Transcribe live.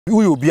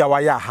We will be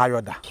our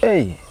hayoda.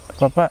 Hey,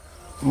 Papa,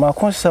 my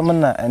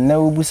consummation and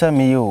never busa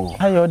me yo.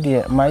 Hayo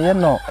dear, my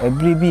no, a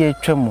bribe a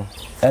tremor,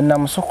 and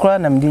I'm so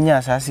crying I'm dinya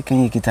as I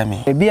can get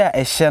me. A beer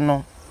a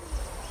channel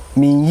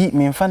mean ye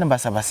mean fan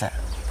basa.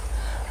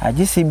 I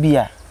just see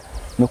beer,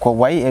 make a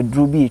white a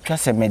druby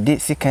trust a mede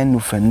sick and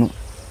no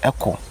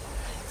echo.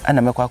 And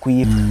I make a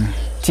queer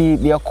tea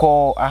be a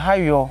call a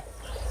hayo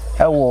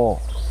a war.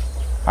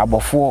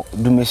 Abofo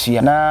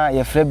dumesia na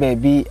ye frɛ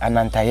baby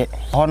anantaye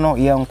hono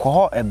ye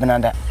nkoho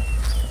ebenada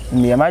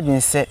me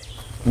imagine say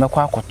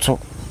mekwa akoto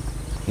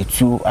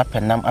etu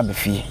apenam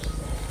abefie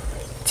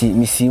ti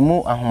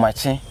misimu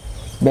ahomache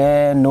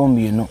be no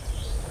mienu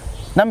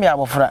na me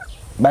abofra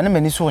ba na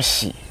mani so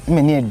hye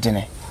mani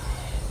edene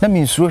na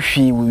me nsuro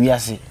hwie wo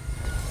wiase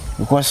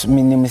because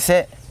me nim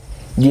say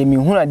de me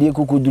hu ade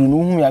kokoduru no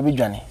hu ya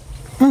bedwane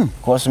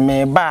because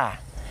me ba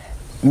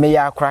me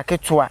ya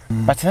kraketua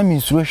but na me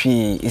nsuro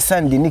hwe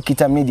isande ni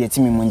kita me de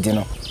timi munje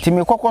no ti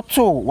me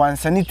kokoto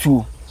wansane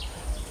tuo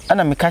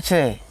ana me ka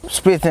kire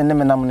spirit ne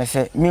me nam ne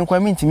se me nkwa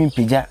me ntimi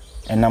mpagya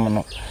enam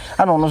no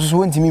ana ono so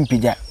wontimi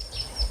mpagya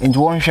enti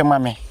won hwe ma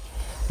me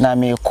na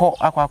me kɔ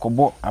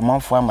akwakobo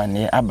amanfo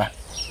amane aba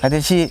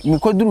katechi me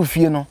koduru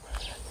fie no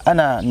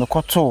ana me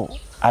kɔto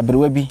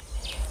abrewa bi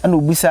ana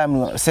obisa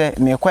me se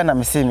me kɔ na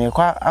me se me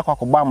kɔ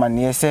akwakobo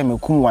amane se me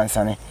kum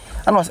wansane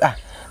ana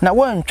na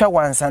wantwa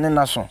wansane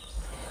na so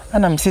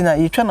ana msi na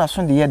yitwa na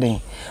so de yeden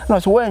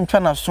ana so wantwa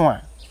na so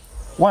a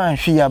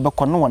wanhwe ya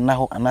bekɔ no wona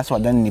ho anase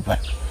wadan nipa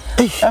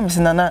amsi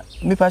na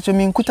mipa cho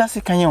mi nkuta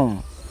sikan yom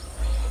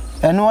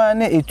eno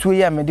ane etuo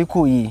ya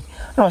medical yi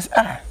ana so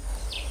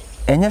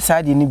enye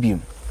saade ni biem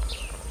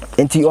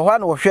enti ohwa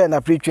na wo hwe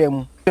na pretwa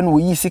mu no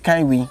yi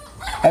sikan wi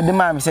ede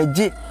ma me se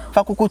je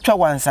fa kokotwa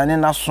wansane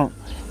na so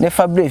ne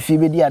fa brefi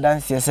be di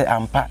adanse se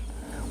ampa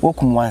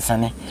wokum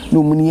wansane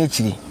no mu ni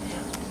akiri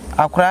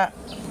akora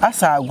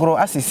asa agoro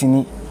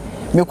asesini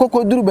me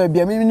kokoduru ba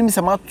bia me nim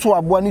se mato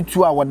aboa ne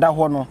tu a woda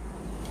ho no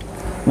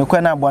me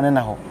kwa na aboa ne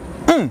na ho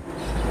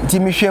ti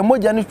me hwe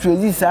moja ne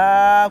tuezi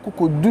saa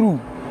kokoduru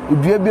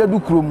odua bia du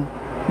krom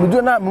me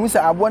do na me se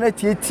aboa na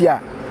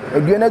tietia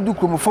odua na du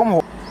krom fom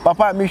ho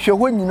papa me hwe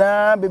ho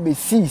nyina bebe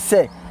si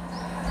se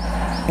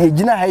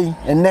ejina hai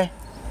enne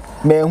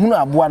me hunu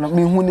aboa no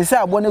me hunu se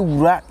aboa na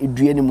wura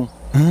edua ne mu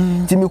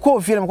ti me ko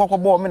ofie me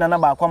kokobɔ me na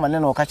ba akwa ma ne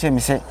na o ka che me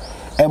se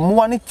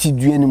emoa ne ti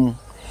dua ne mu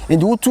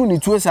enti wotu ni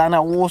tuo sa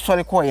na wo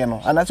sori koye no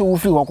anase wo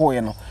firi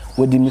koye no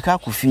wodi mika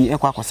kofi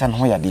ekwa akosa no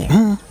ho yade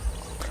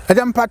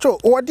Adam pacho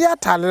wodi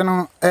atale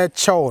no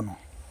chewo no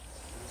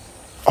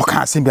o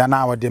kan se bia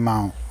na wodi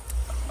ma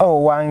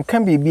o wan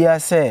kan bibia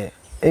se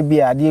e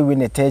bia ade we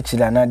ne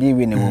techila na ade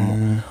we ne wo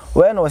mu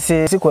we no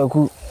se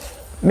sikwaku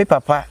me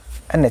papa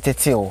na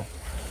tete wo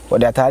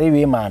wodi atare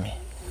we ma me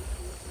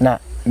na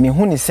me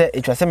hu ni se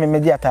etwa se me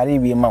medi atare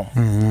we ma wo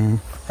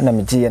na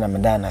me giye na me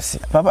da na se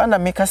papa na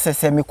me ka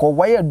sese me ko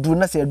waye aduru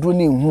na se aduru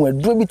ne hu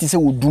aduru bi ti se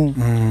wodum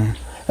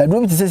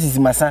aduru bi ti se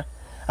sisimasa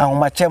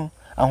ahomachem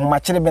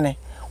ahomachire bene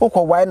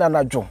okọ waye na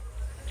najo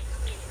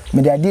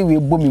me de ade we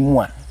bo me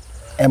mu a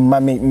emma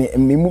me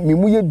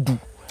mu yedu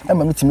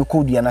emma me timi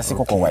ko dua na se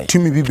kokọ waye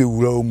timi bi be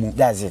wura o mu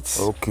that's it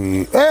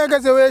okay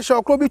gase we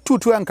show kro bi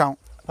tutu enkan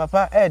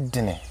papa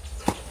edene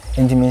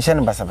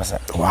indimension basa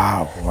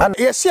wow and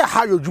yes ya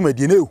hayo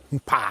dwumadi na ehu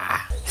pa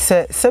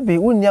se bi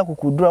wonni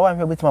akukudura wa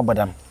hwe betima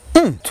bodam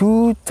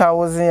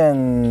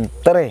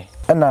 2003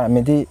 ana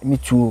me de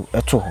mitu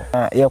eto ho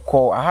ye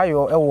kɔ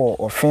ahayo ewo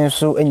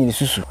ofenso enyiri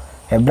susu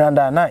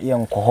ebranda na ye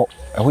nkɔ ho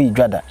eho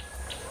idwada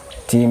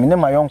ti me ne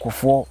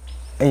mayonkofo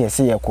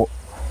eyese ye kɔ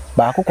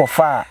ba akukɔ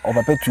fa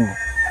obapetu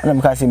ana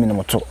me ka se me ne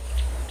moto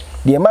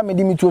de ma me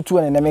de mitu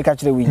otu na me ka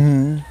kire wi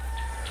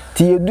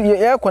ti ye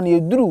kɔ na ye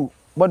duru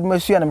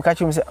bodmasu na me ka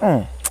kire me se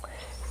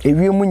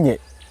ewie munye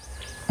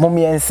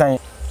momme ensan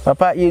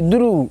papa ye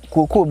duru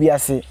koko bi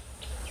ase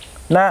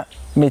na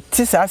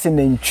meti sa ase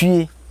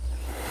nantwie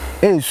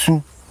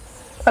esu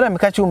ala me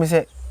ka chi me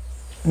se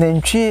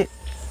nantwie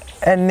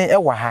enne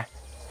ewa ha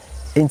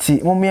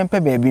enti momme empe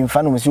baabi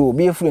mfa no me se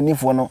obi efuru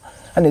nifo no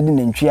ana di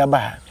nantwie aba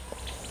ha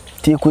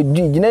ti ko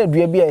di gina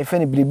adua bi a efe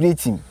ne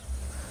brebretim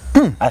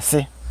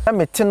ase na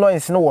meti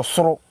noise no wo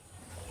soro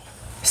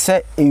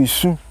se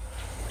esu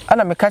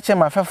ana me ka chi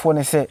ma afefo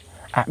ne se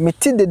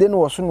meti dede no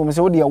wo so no me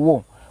se wo de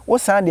wo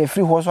san de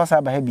free horse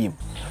wasa ba ha biem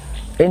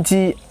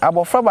enti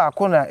abofra ba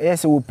ko na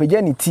ese wo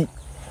pagya ni ti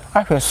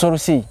ahwe soro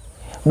sei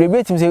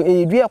brebetim se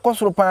edua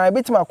kosoro pa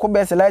betim akọ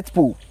be light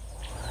pole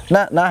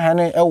na ha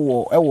ne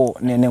ewo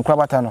ne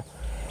nkrabata no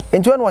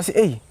enti won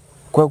wase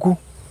kwaku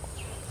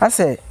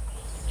ase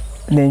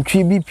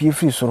nantwi bi pie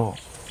free soro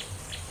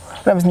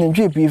na me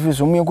nantwi pie free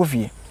so mu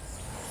nkofie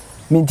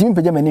mentimi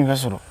pagya mani hwe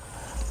soro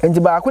enti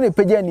ba ko ne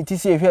pagya ni ti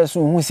se hwe so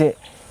hu se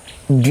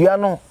dua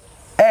no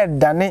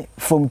dane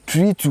from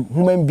tree to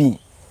human being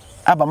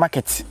aba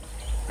market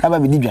aba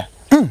bidibia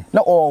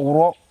na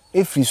oworo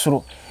efri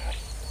soro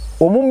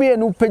omumie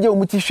no pagya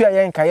omuti hwe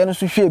ayen kaye no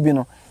so hwe bi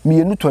no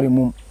mienu tore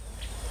mum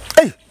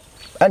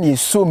ani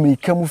so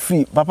mirika mu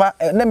free papa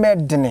na me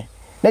dene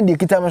na de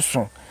kita me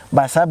so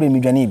ba sa be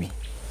midwane bi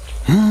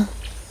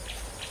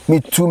me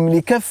tu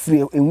mlika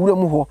free enwura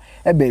mu ho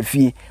e ba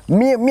fie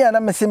me ana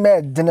me se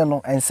me dene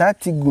no ensa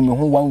ti gu me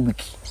ho 1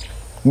 week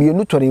me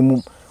enu tore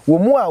mu wo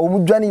mu a wo mu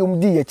dwane yo mu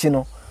di ye chi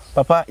no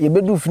papa ye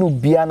bedu finu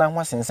bia na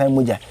ho sensan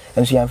moja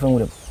enso ya fa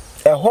nwura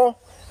ho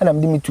ana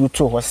me di me tu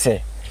ho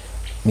se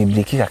me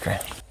bleki kakra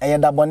eye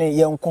da bone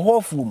ye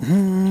nkoho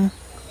fuum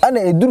ana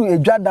eduru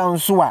edwa dan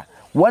so a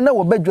wona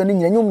wo badwane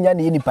nyanyum nya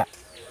na nipa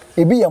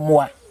ebi ye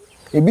moa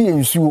ebi ye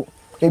nsuo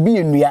ebi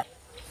ye nua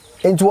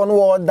enti wono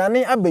wo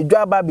dane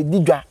abedwa aba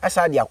bedidwa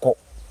asa de akọ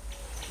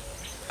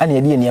ana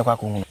ye de ni akwa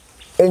ko hu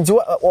enti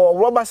wo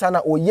roba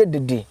sana oye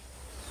dede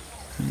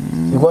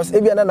because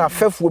ebi ana na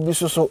fefuo bi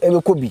so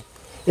ebekobi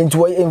enti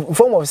wo in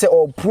form of say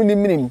or pruni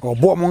minim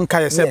obo mo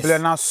nka ye se ble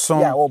na so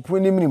yeah or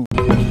pruni minim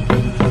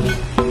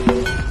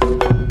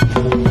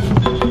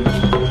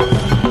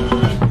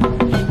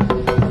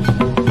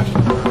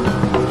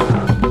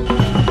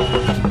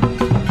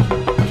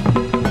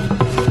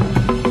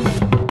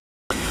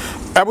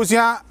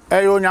Abusia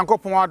eyo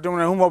nyankopon adom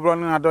na humobro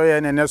na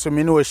adoye ne so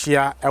me ne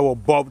ohia ewo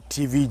Bob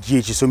TV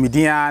GH so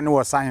media ne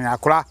wo san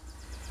akora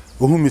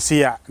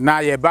ohumisia na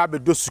ye ba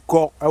bedo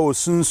suko ewo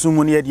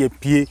sunsum ne ye de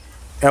pie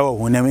ewo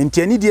honam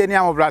enti ani die ne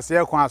amobrase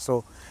ye kwa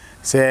so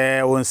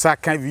se wonsa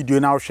kan video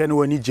na wo hwe ne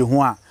woni je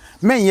ho a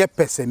men ye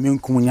pese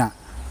menkumunya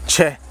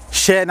che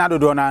share na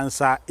dodo na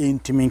ansa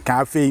intimi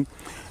kan afei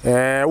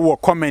wo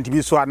comment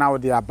bi so na wo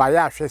de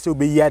abaya ahwe se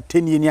obeyi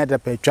ateni ni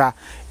adapetwa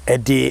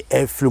ede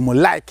eflumu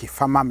like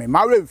fama me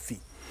mawemfi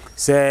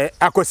se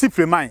akosi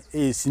preman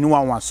sinu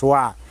wanwa so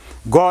a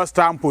God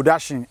Star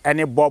Production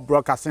any Bob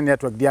Broadcasting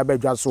Network dia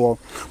badwa so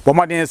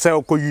bomodin se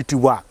ko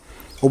YouTube a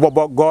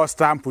obobo God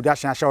Star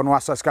Production asha no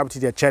subscribe to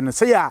the channel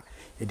se ya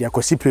ede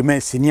akosi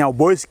preman sini a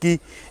boyski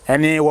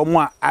any wo mu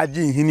a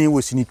agi hini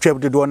wo sini tweb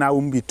de na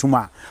wo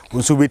mbituma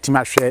wonso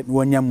betima hwe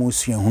wonya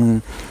musu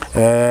hu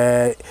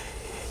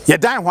ye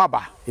dan ho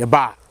aba ye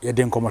ba ye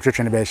den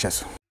komotwetwe ne be hye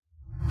so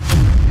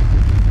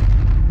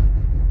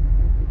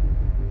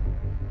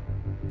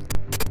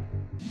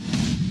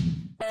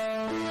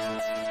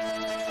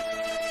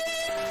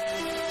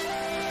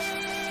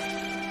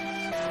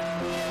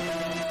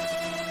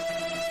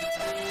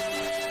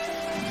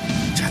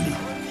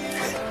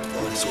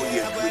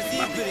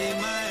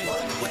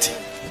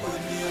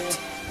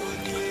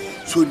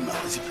So now,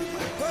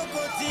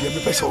 you have a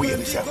person who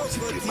is a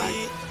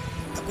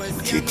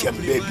Katie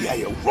baby, I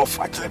am rough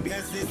at baby.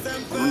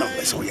 No, no,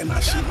 so you're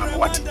not sure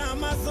what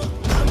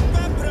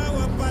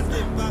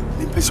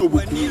the person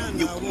will be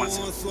you once.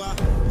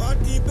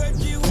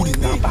 Put it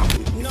down back.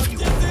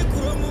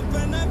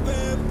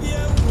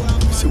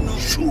 So,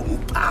 show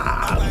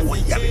what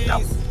you have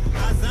now.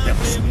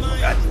 Never see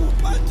that.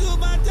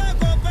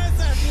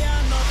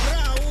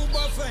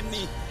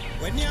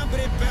 When you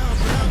prepare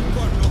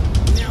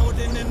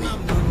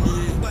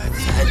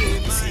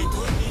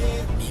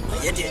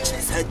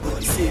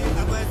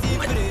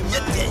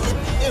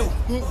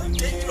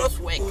dangerous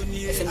work.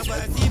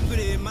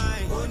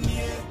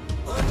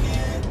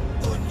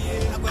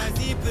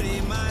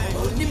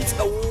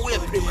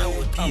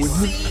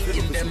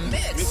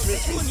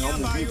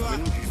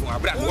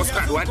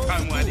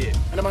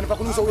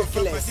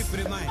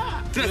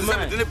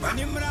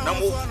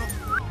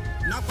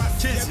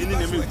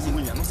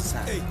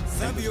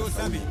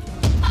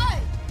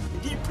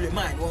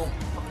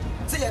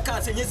 Say I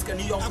can't say yes, can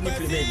you young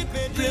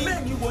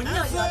Playman, you will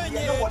not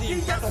know what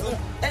you got.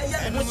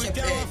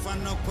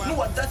 No,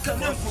 what that can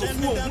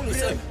who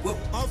say,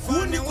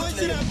 who knew what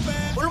you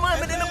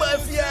remember the number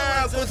of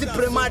years was the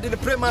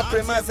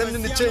Prema,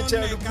 sending the church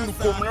and the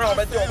come around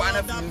at your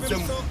one.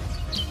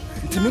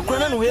 To me,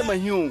 Cronan, where my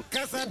new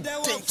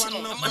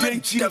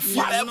thank you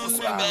for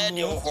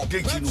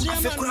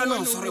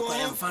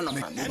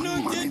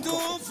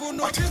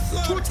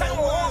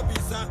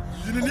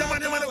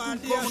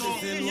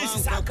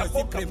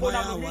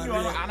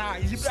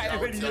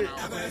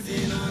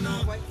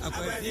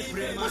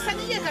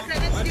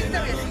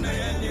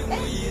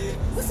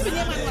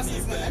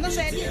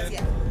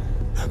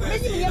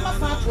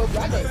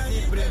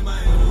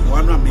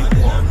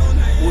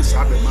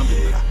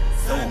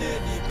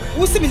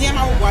Who's the name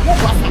of one?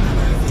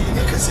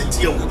 Because it's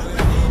you.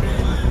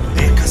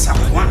 Because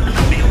I'm one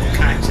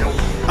can't tell.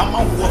 I'm a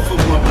wolf of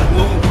one.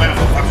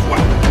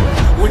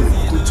 When you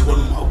go to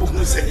one more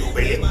book, said you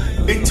obey it.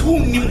 And two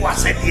new was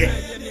said here.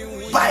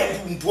 By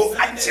both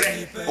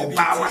actually, or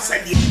Bow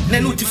said,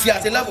 Nenu to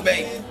Fiat Love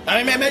Bay. I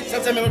remember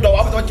something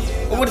about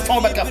what would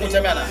fall back after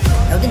the manner.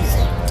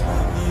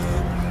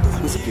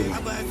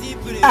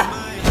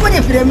 What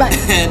if you remember?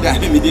 Hey,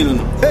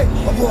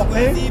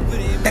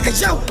 like a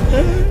show.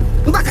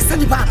 Look at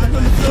Sunny Papa.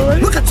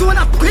 Look at 2 and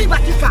a half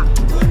back you car.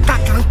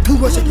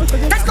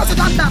 That's got to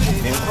done that.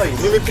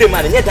 You will pay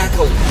money, yet I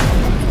go.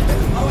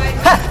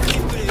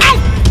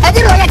 I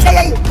didn't know what I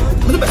say.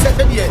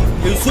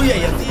 You see,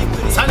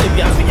 Sunny,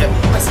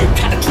 I said,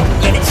 can't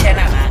get a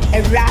channel. A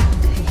rat.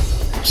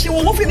 She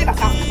will move me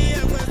back up.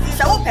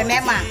 So open,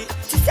 Mamma.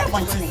 She said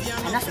one thing,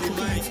 and that's a good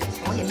thing.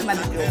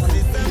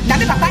 Now,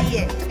 the papa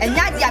here, and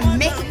now they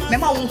make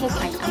Mamma won't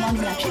find among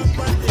the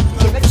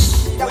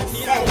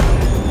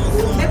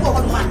Maybe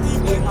one man,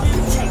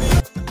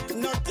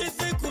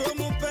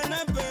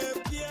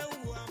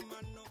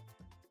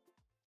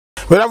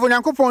 Well, I've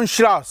Yankopon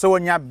shra, so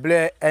when you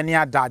blare any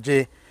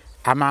adaje,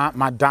 ama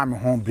madame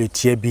home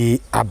bletie bi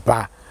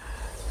aba.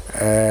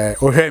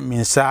 Ohe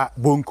minsa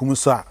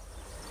bonkumusa.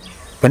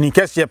 Pani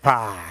kese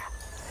pa.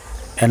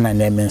 Ena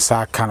ne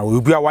minsa kana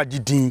obi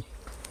awagidin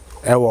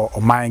ewo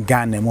oman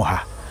Ghana mu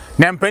ha.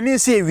 Na mpani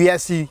si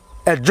ewiasi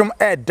edwom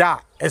eda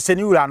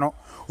eseni wura no.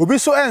 Obi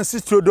so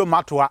ensi trodo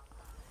matoa.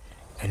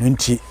 Enu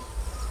nti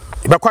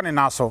ibekwa ne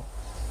naso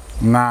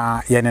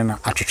na yene na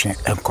atwetwe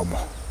enkomo.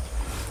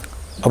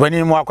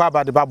 Obani mu akwa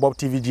ba de Bob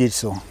TV GH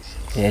so.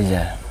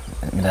 Yeah.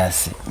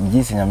 Midasi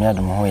mjisi nyame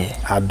adom ho ye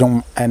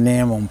adom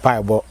ene mo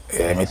mpaebo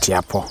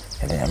metiapo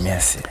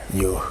miasi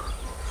yo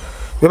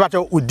we ba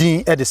to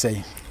udin e de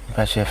sei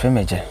ba che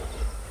femeje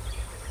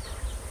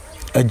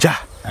eja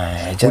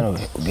no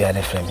bi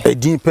ade femi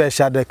edin pe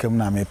shada kam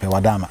na me pe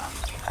wadama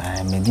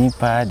medin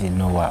pa de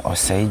noa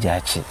osai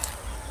jachi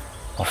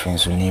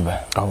offense niba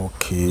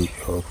okay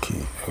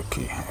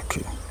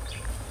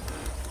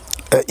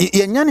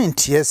ye nyane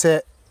ntie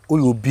se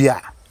oyo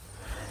bia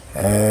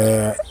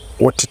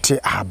wotete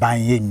aban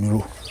ye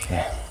nyuro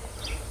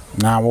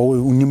na wo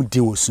unim de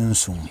wo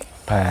sunsun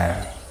pa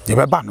de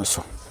beba no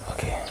so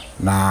okay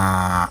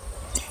na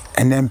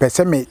enen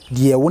pese me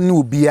de woni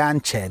obi a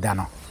nche da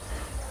no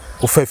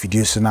wo fa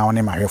videos na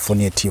woni mahwefo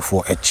ne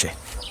atifo eche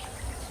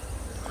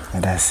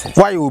that's it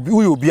why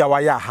obi a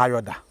waya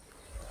hayoda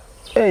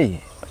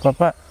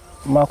papa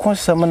ma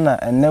konsam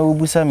na ene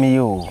obusa me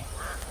yo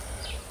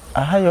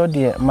ahayo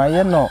de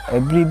maye no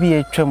ebri bi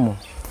atwam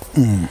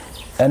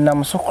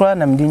enam sokora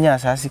nam dinya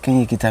asase kan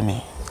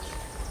yikitame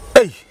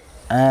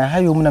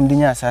hayo mu nam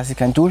dinya asase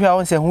kan to hwa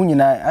won se hu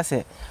nyina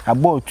ase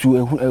abotu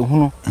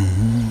ehunu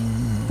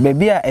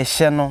bebi a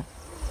ehye no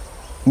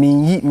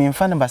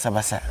minfa ne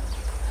basabasa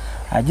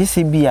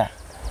agise bia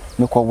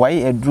mekọ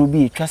wai eduru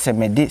bi etwa se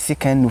mede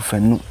sikan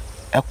nufanu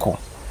eko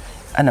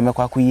ana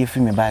mekọ akoye fi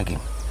me bag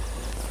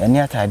eni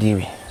atade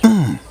we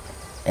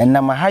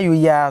enam hayo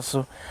ya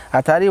so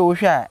atade wo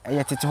hwa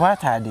ye tete ho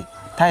atade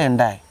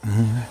tayendai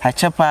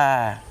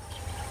achepa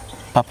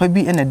papa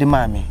bi ena de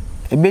mame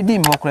ebedi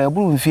me okra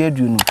eburu mfi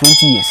aduonu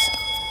 20 years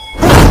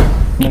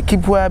na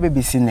kipua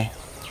bebisi ne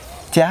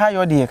ti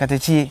hayo de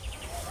katachie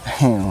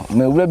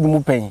me wura bi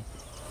mu pen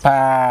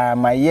pa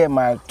maye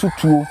ma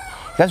tutuo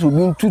that's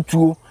obi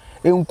ntutuo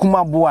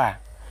enkuma boa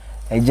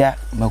eja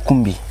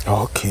makumbi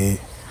okay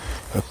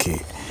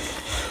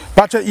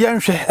but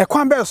yenhwe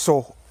ekwan be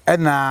so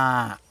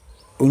ena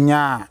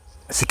unya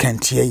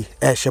sikantie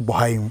ehye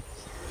bohaim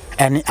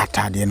eni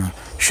atade no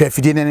hwe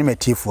fidie ne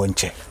metifo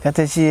nche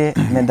katachie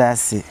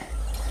medase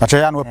but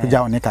ya no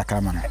pija oni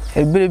kakrama no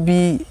ebere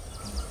bi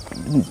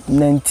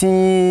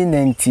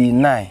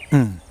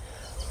 1999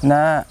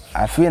 na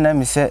afi na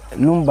mi se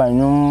lumba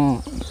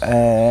nyum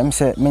mi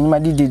se menyima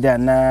didida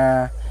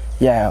na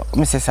ya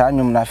mi se sa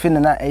nyum na afi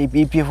na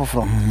EP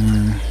foforo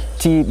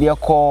ti bi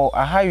ko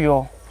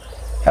ahayo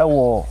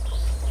ewo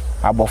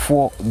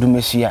abofo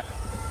dumesua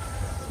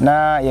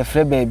na ye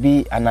frɛ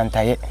baabi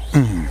anantaye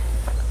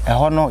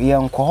eho no ye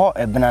nko ho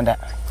ebenada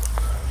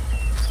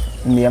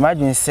mi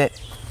amadwen se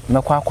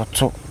mekwa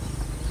akoto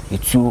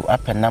etu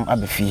apenam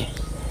abefie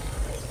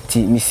ti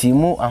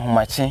misimu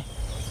ahomache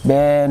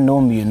be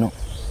no mienu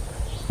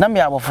na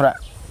me abofra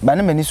ba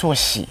na mani so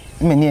hye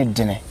mani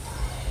edene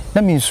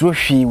na me nsuro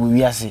hwie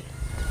wiase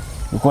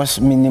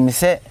because minim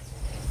se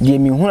de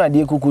mi hunu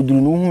ade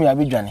kokoduru no hu ya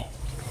bedwane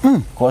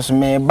because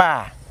me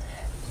ba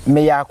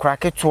me ya akra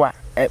ketua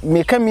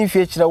me ka mi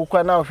fie kira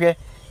wukra na ohwe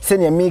se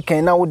ne me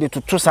kan na wo de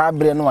toto sa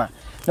abre no a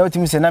na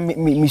otimi se na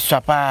mi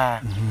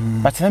swapa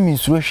but na me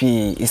nsuro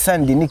hwie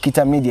esande ne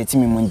kita media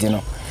timi mundi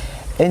no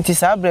enti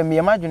sa abre me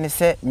yamadwene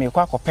se me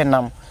kwa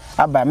kopenam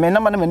aba me na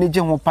ma na me je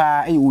ho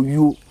pa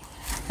oyuo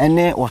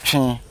ene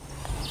otwen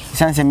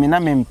sanse me na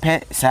me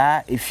mpe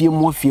saa efie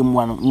mu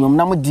ano nyom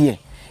na mo de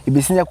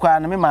ebesinya kwa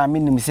na me ma me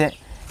nim se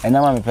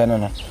ena ma me pe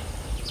no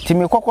ti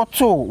me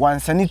kokoto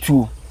wansane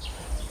tuo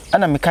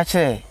ana me ka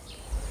kire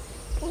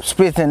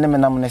spirit ne me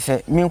nam ne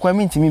se me nkwa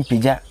me ntimi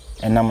mpija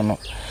enam no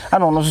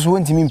ana ono so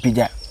ntimi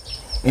mpija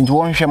enti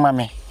won hwe ma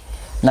me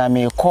na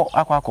me kɔ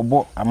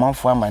akwakobo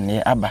amanfo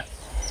amane aba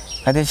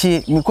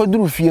katechi me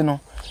koduru fie no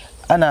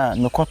ana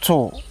me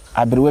kɔto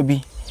abrewa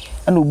bi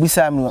ana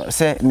obisa me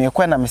se me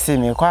kɔ na me se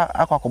me kɔ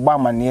akwakobo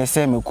amane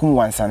se me kum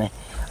wansane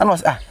ana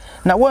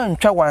na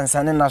wantwa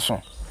wansane na so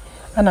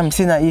ana me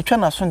se na yetwa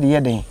na so de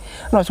yeden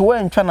ana so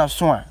wantwa na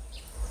so a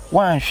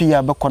wanhwe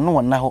ya bekɔ no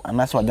wona ho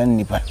anase wadan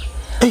nipa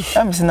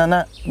am se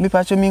na me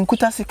pa cho me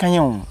nkuta se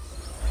kanyen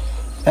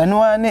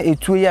eno a na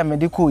etuo ya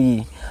medical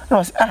yi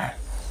ana so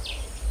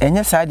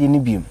enye saade ni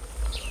biom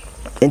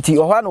enti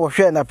ohwa na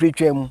wohwe na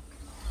pretwa mu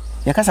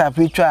ye kasa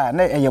pretwa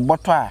na eye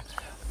boto a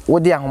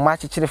wode ahoma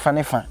akekere fa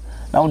ne fa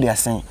na wode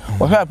asen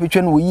wohwe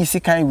pretwa no woyi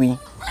sikan wi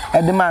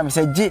ede ma me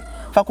se je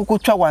fa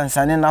kokotwa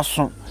wansane na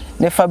so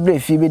ne fa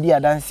brefi be di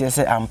adanse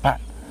se ampa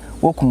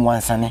wokum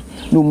wansane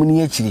na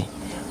omuni akiri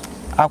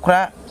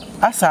akora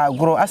asa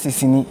agoro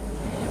asesini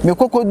me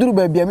kokoduru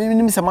ba bia me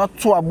nim se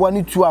mato aboa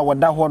ne tu a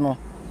woda ho no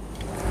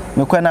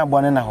me kwa na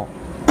abone na ho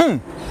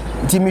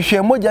nti me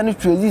hwe moja no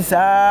twezi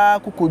saa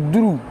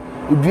kokoduru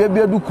edua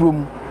bia du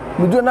krom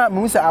me do na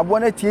me husa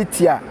abone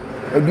tietia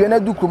edua na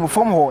du krom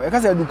fom ho e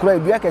ka sa du kura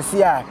edua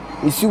kese a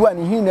esiwa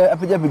ne hin na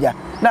apagya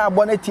na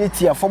abone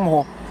tietia fom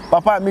ho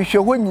papa me hwe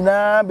ho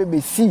nyina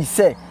bebesi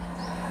se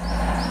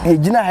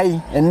ejina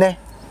hai enne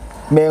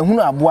me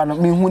hunu aboa no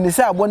me hunu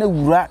se aboa na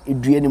wura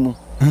edua ni mu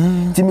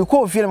ti me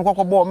ko ofie me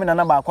kokko me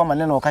na ba akwa ma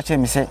ne na o ka che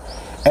me se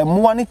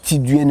emoa ne ti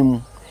dua ni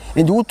mu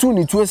enti wotu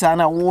ni tuo sa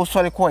na wo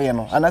sori ko ye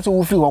no ana se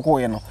wo firi ko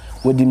ye no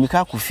wodi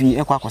mika ko fie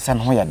e kwa akosa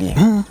ne ho yade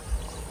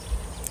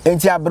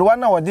enti abrewa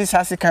na wodi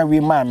sase kan wi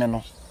ma me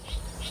no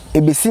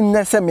ebesi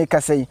ne se me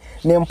ka sei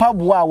ne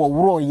mpaboa a wo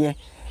woro ye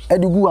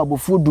edigu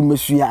abofo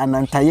dumasua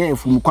anantaye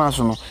efum kwa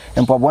so no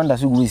mpaboa nda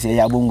so gu se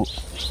ya bongo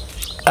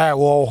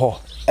wo ho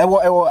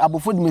ewo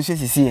abofo dumasua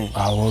sisi e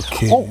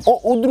okay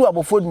o duru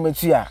abofo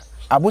dumasua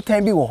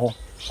abotan bi wo ho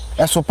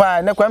eso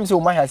pa ne kwam se o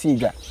ma ha se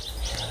igwa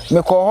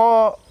me ko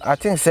ho I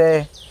think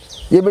say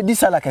ye be di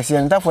sala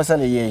kase ntafo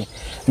sala ye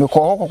me ko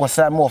ho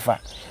kokosa me ofa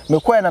me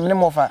ko na me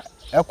ofa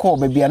e ko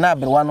ba bia na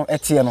abrewa no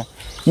etie no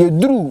ye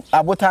duru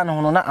abota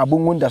no ho na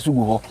abongo nda so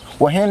gu ho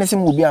wo hen ne se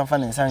mu bia amfa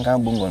ne nsan kan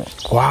bongo no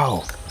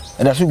wow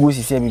da so gu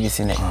sisi BBC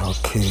ne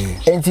okay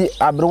enti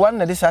abrewa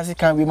na de sase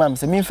kan bi mam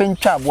se me mfa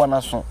ntwa abo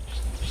na so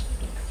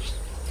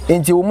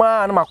enti o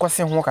ma na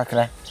makose ho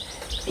kakra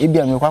e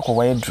bia me kwa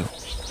kwa ye duru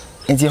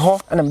enti ho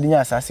na me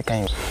dinya sase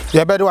kan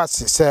ye be do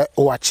ase se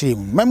o wachi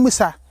mu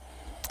mamusa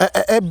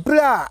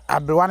ebra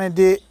abrewane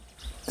de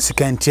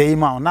sikantie yi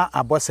ma na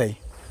abosai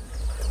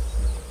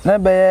na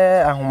be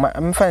ahoma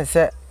mfa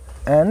se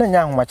na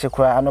nya ahoma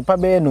chekura anopa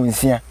be no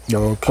nsia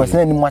okay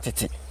kwese ni mu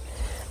atete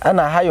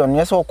ana ha yo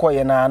no se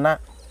okoye na ana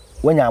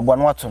wanya abo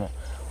no wato no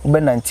ube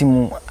na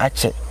ntimu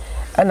ache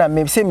ana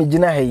me se me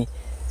gina hai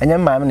anya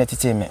maame na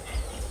tete me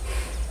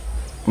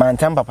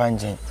mantam papa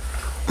njen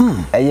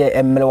eye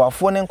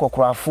emrewafo ne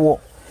nkokorafo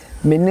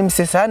menim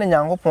se sa na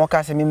nyankopon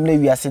ka se memle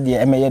wiase de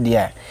emeye de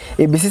a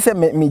ebisi se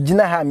me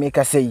gina ha me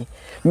ka sei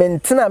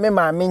mentena me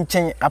maame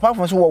nchen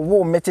apafo so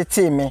wo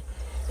metete me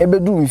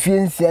ebedu mfie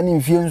nsia ne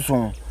mfie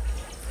nson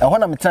ehọ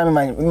na metena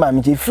me maame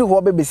nchen firi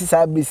ho bebesi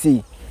sa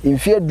besi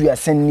mfie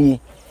aduasen nie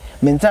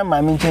mentena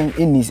maame nchen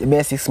enis ebe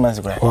 6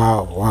 months gra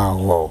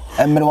wow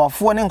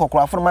emrewafo ne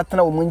nkokorafo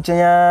matena wo nchen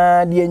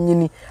ya de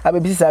anyini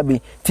abebisi sa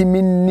be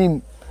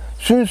timinim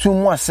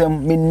sunsun mu asem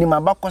menim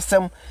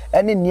abakosem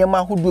ene niema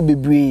hodo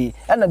bebre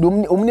ana de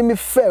omni me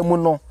fa mu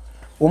no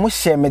omo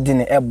hye me de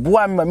ne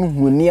eboa me me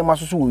hu niema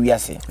so wo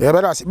wiase ye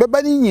be das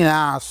beba ni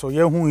nyina so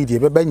ye hu ide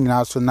beba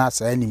nyina so na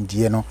sa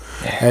animdie no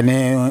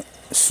ene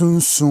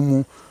sunsun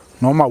mu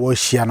no ma wo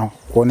hia no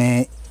ko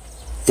ne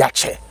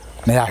yache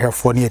na ya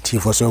hwefo ne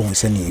atifo so hu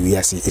se ne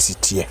wiase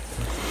esitie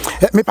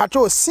me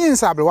patro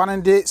since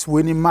abrewane de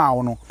sweni ma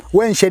wo no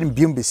wen hye ne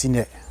biom besi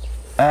ne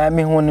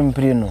me hu ne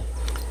mpire no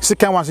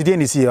sikan wanso de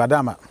ni si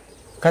adama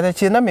kada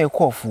chi na me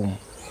ko fum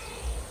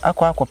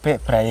akwa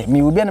praye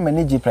mi obi na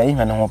manage praye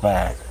hwane ho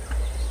pa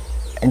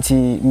nti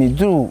mi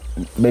duru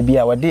baby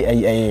a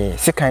wade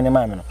sikan ne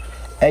ma me no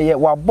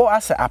wabo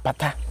asa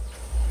apata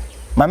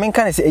ma me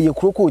nka ne se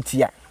kuroko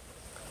otia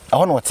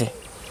aho na wote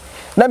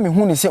na me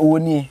hu ne se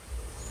woni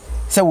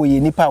se wo ye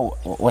nipa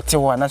wote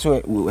ho na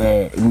so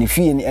ni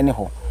fie ni ene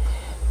ho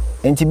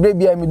nti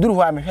baby a mi duru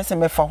ho a me hwese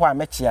me fa ho a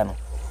me chia no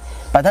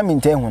pata mi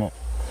ntan hu no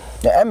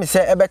em se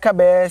ebeka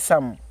be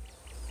sam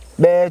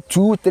be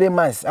 2-3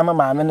 months ama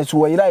maame ne so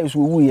wo yira yeso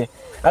wuye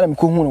ala me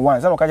ko hu no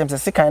once ama ka jem se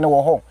sikan ne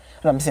wo ho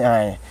na me se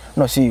an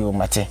no see you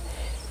mate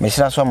me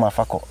shira so ma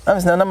fako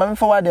am se na ma me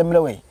fa wa de mre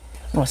we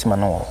no se ma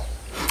no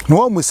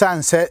no mu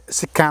san se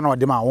sikan no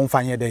de ma wo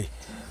mfanye dai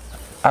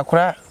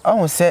akura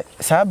ahun se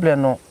sabre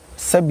no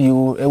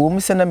sabio ewo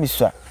mu se na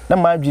misua na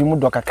ma adwiri mu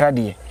do kakra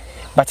de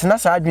but na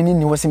sa adwini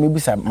ni wo se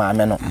mebusa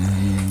maame no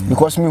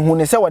because me hu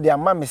ne se wo de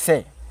ama me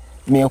se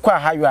me kwa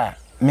hayo a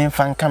me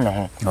fanka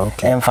me ho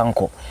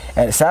emfanko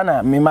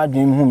sana me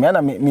madwin hu me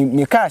na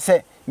me ka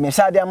se me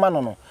sade ama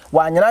no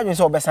wa anyana adwin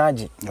se obesan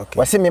age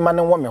wa se me ma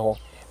ne wo me ho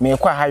me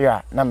kwa hayo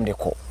a na me de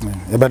ko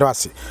e bedo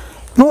ase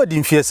no odi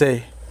mfie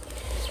sei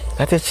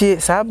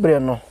atechi sabre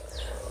no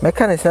me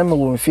ka ne se me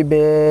wo mfi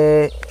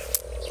be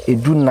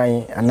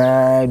edunan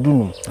ana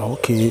edunum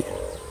okay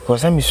ko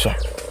se mi swa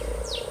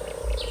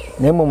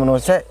ne mom no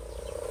se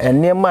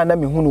ene ma na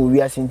me hu no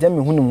wi ase nta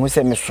me hu no hu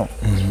se me so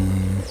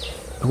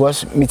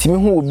because mitimi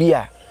hu obi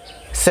a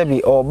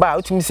sebi oba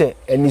utimi se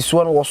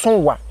enisuo no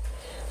woson wa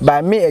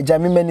ba me eja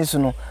me mani so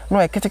no no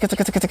kete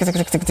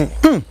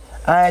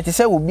ti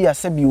se obi a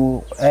sebi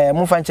o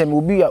mo fa nche me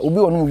obi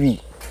onu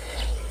wi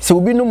se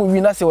obi no mu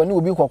wi na se woni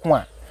obi kokon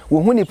a wo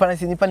hu ni pan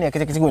se ni pan ya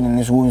kete woni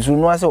ni so wonsu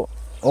no ase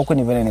okọ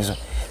ni bele ni so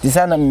ti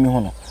sa na me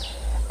hu no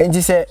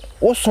enji se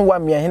woson wa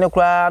me hene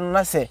kura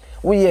na se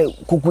wo ye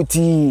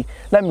kukuti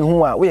na me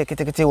hu a wo ye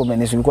kete wo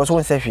mani so because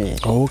won se hwe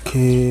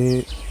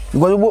okay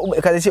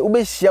because ka se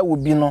obehia wo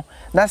bi no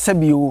na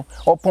sabi o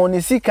opon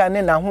ne sika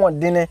ne na ho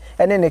de ne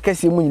ene ne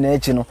kase mu nyina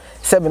echi no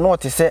sabi no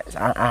te se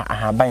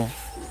ahaban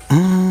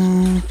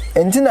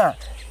entina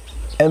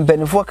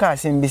empenifo ka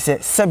se mbi se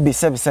sabi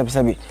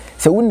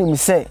se wonim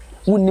se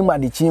wonni ma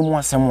de chi mu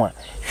asem a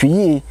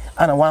hweye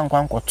ana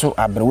wankwan koto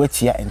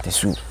abrewatia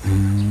entesu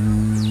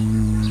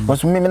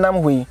bosu me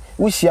nam hoi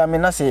wuhia me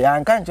na se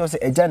anka nche se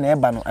eja na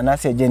eba no ana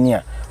se eja ni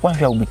a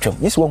wanhwa obitwam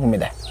yesi wo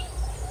humeda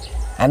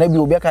ana bi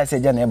obi aka se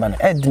eja na eba no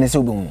edine se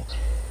obi hu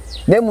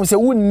na mu se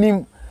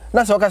wonnim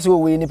na se oka se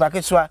owe ni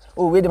pakeso a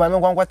owe de ma me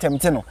nkwankwa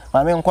temte no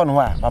ma me nkọ no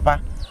ho a papa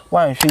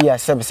wanhwe ya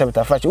sebe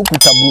tafache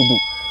ukuta brudu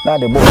na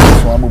de bo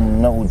so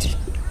abom na odi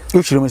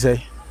uchire mu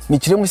sei mi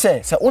chire mu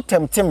se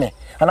utemte me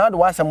ana de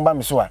wasem ba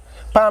me so a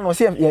pa no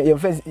se ye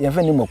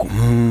fe ni makum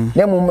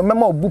na mu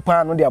mema obu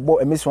pa no de abo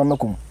emeso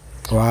makum.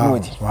 Wow.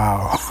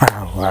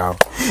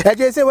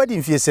 Eje say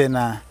wedding fie say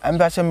na.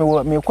 Amba che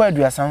me kwa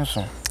aduasa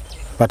nso.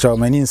 But o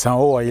mani nsan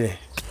wo yire.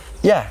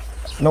 Yeah,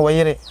 no wo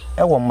yire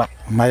e wo ma.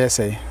 Ma ye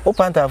say. O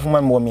panta afuma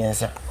me wo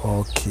miensa.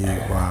 Okay,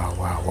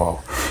 wow.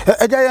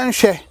 Eje ye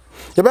nhwe.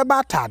 Ye be ba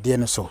atade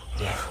no so.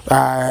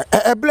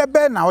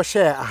 Eblebe na wo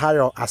share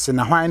ahayo ase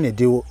na hwan na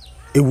de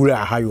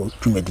ewura ahayo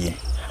dwumedie.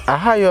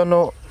 Ahayo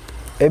no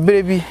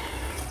ebrebi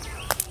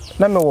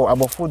na me wo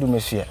abofodu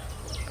mesua.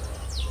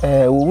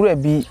 Owura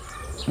bi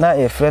na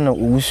e frɛ no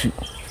owusu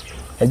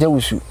eja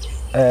wusu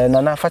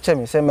na fache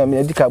me se me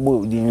edika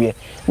bo di nwie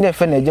na e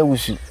frɛ no eja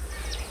wusu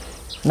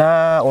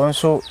na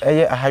wonso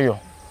eye ahayo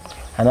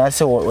ana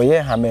se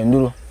oye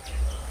hamenduro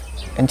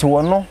enti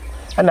wono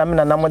ana me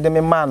na namode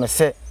me ma no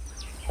se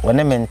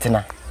wone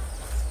mentena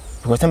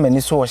because me ni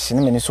so wo hye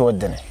me ni so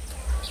odene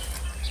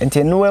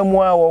enti no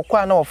amu a wo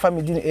kwa na wo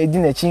family edi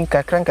na chi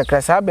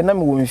kakra sa be na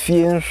me wo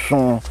mfie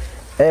nso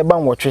e ba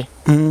nwotwe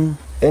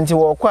enti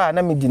wo kwa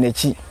na me di na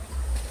chi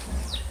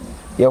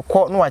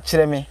yekọ no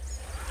akire me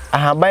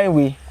ahaban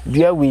we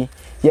dua we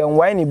ye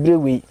nwan ni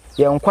brewe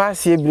ye nkwa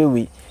ase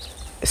brewe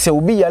se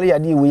obi yale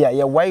yade we ya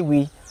ye wai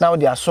we na wo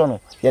de aso no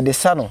ye de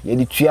sa no ye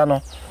de tua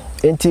no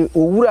enti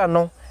owura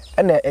no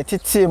na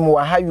etete mu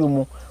ahayo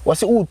mu wo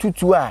se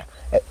ututu a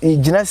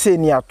ejina se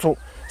ni ato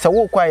se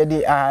wo kwa ye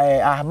de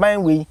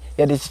ahaban we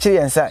ye de kikire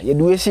yensa ye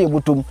de we hye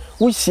botom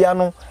wo hia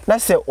no na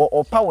se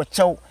opa wo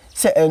chew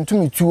se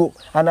entumi tuo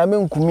aname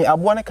nkumi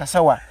abo ne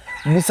kasawa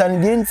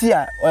bisan de enti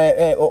a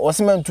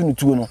osemantu no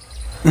tuo no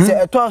se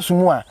eto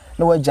asumu a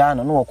na wagya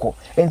no woko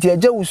enti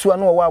agya wusu a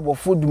na wo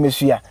abofo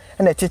dumesua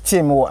na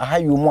tete me wo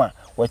ahayo mu a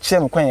wo kire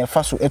me kwan ye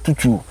fa so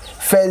etutuo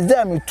first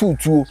day me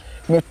tutuo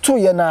me to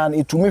ye na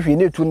etumi hwe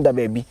na etu nda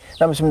baabi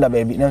na me so nda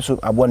baabi na so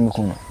abo no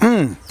mekum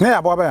na ya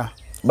abo ba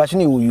ba chi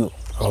ne woyo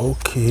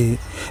okay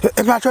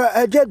ba cho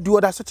agya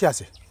duo da so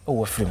tiase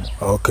wo film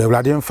okay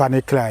blade mfa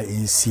ne kra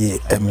ensie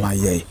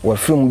emaye wo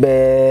film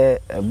be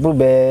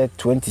bube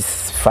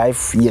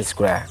 25 years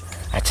kra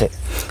ache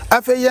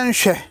afa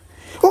yenhwe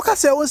wo ka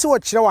se wo se wo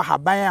kire wa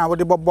haban a wo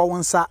de bobo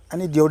wonsa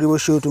ane de wo de wo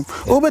shotum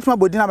wo betima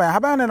bodina ban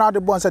haban na wo de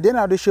bonsa de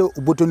na wo de hye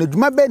oboto na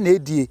dwuma be na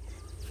edie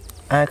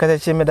an ka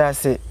che me da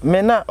se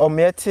me na o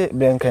mete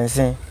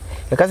benkansen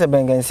e ka se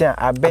benkansen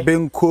abe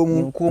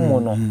benkomu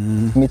no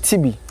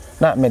metibi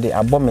na me de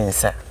abo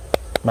mensa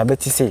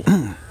mabeti se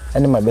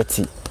ane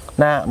mabeti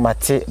na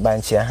mate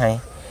banchi ahan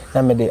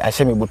na me de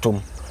ahye me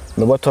botom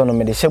me boto no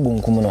me de hye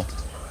bunkum no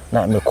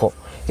na me ko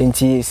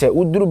enti se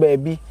uduru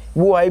baabi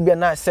wo ai bia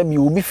na sabi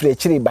obi fira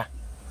kire ba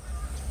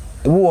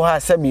wo ha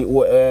sabi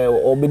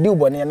obedi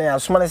ubone na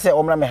asoma ne se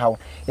omra me hawo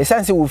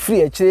esanse wo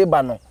fira kire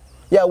ba no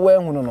ya wo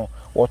ehunu no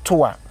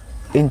woto a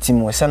enti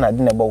mo se na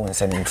de na ba wo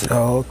nsa nti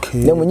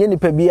okay na munye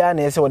nipa bia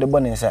na ese wo de bo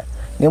ne nsa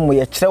na mo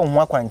ye kire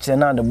ho akwankire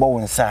na de bo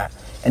wo nsa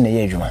ene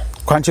ye adwuma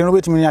kwankire no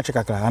betimi nya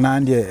chekakra ana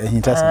ande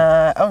ehintase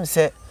on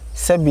se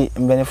sabi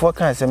mbenefo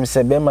kan sem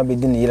se be ma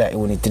bedi ne yira e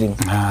woni tirim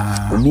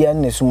obi an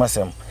ne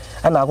sumasem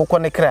ana akokọ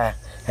ne kra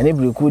ane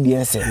breku di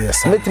ense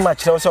metima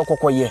kire wo se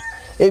okokọ ye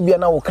ebia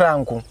na wo kra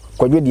nko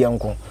kwadwo di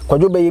enko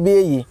kwadwo be ye be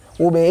yi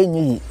wo be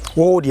enyi yi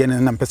wo de ne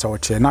na mpesa wo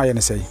kire na ye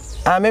ne sei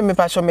me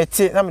pa so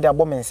meti na me de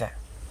abo mensa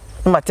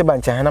na mate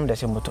bancha ha na me de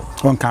shemoto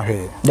won ka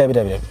hwe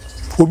dabi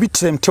obi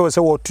trem te wo se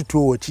wo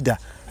tutu wo chida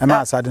ama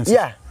asadin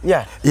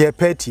yeah ye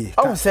peti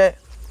o se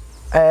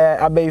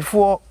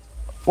abaifo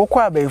wo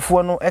kwa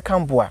abaifo no e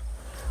kampo a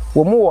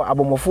wo mu wo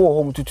abomofo wo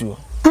hom tutu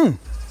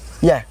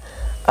yeah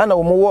ana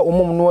wo mu wo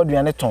omum no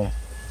aduane ton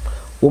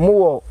wo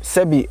mu wo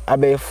sabi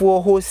abaifo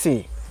ho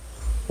se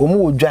wo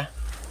mu wo dwa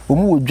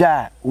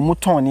wo mu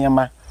ton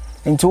niema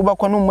nti wo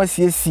bakọ no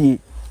masiesie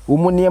wo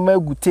mu niema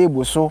agu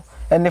table so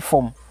ene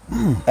fom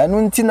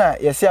enu nti na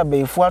yesi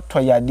abaifo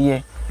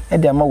atoyade e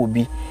de ama wo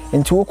bi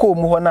nti wo ko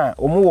mu ho na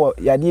wo mu wo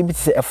yade bi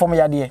se efom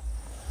yade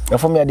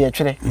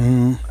twere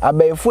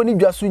abaifo ni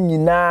dwa so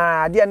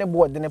nyina ade ne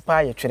bo de ne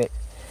pa ye twere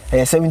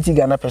 70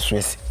 Ghana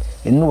pesos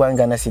enu 1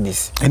 Ghana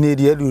cedis ene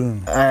de edu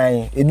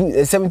edu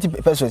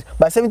 70 pesos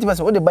but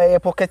 70% wo de buy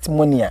pocket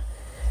money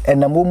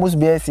and almost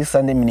be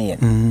 600 million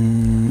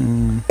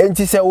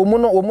enti se wo mu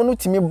no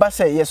timi ba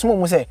se yeso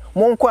mu se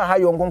mo nko aha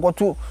yo nkonko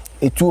to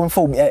etu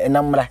mfa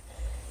enamra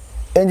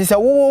enti se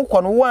wo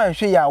kɔ no wo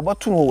anhwe ya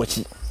oboto no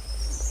wachi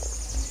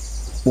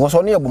wo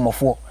so no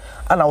yebomofo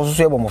ana wo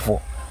so yebomofo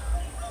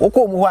wo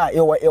ko mu ho a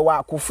ewa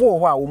akofo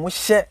ho a wo mu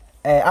hye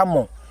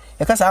amo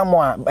ekasa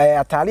amo a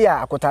atare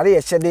a akotare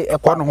ye hye de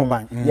ekwa no ho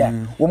ban ya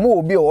wo mu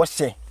obi o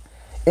hye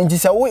enti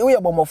se wo ye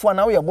bomofo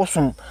na wo ye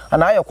bosom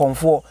ana aye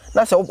konfo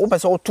na se wo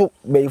pese wo to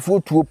beifo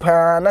tuo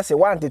pa na se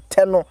want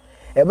te no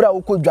ebra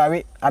wo ko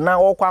dware ana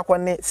wo kwa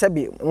akone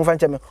sebe mfa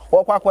ncheme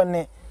wo kwa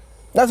akone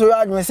na se wo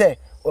adwene se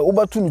wo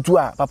batu nutu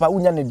a papa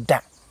unya ne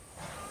da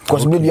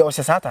because baby o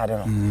se sata de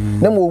no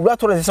na mo wura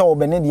to se wo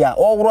bene dia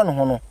o woro ne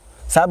ho no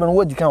sa be no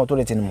wo dikan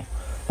authority no mo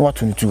wo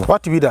tu nutu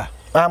what be da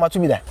ma tu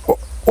bi da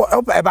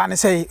e ba ne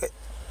say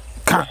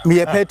ka me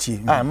ye party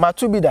ma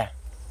tu bi da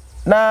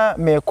na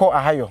me ko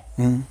ahayo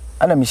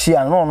ana me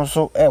hia no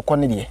so e ko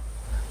ne de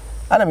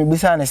ana me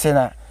bisa ne se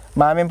na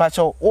ma me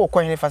mpacho wo ko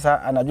hene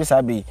fasa anadwo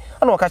sa be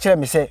ana wo ka kire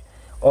me se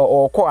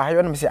o ko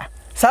ahayo na me se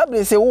sa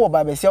be se wo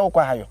ba be se wo ko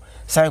ahayo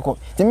san ko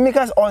ti me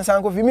ka on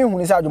san ko fi me hu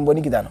ni sa adwombo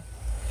ni kita no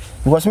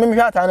because me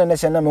hwa ta na ne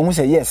se na me hu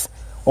se yes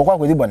wo ko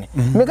akodi bone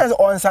me ka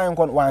on san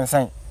ko wan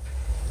san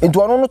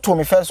into ono no to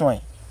me first one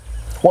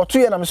wo to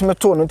ye na me so me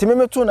to no ti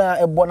me to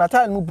na e bona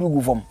ta no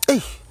brugu fom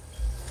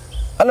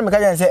ana me ka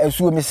yan se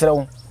asuo me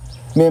srew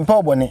me mpa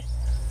obone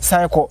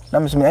san ko na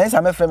me so me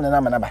ensa me frem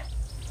na na ba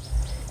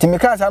ti me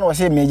ka sa na wo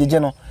se me jeje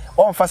no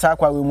on fa sa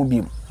akwa we mu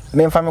biem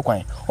me mfa me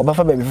kwan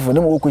obafa ba bi fofo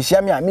na mo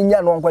kohia me a me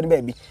nya no nkwa de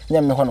ba bi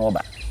nya me ho na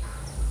oba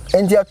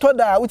enti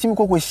atoda wutimi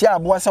kokohia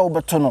abo asa wo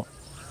beto no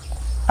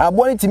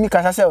abo ni timi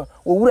kasa se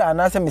owura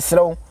ana se me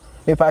srew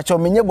me pa cho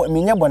me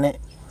nya bone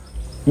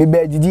me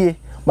ba didie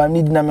ba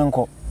ni di na me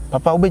nko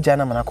papa wo be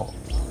jana manako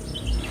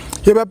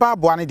ye be ba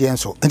abo ani de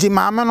enso enti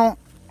maame no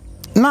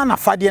na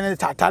fade ne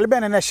tatale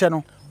ne hye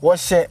no wo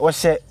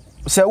hye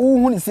se wo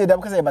hu ni se da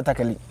kasa e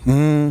batakali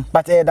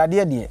but e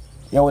dade de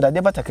ye wo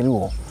dade batakali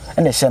wo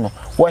ene hye no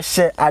wo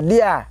hye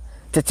ade a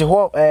tete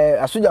ho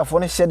asojafo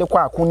no hye de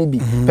kwa ako ni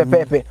bi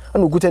pepepe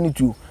ana okuta ni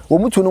tuo wo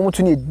mutu no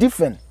mutu ni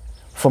different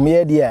from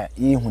ye de a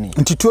ye hu ni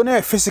nti tuo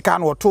na physical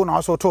na to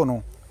na so to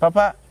no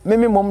papa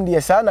meme mom de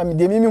sa na me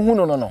de meme hu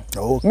no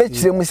me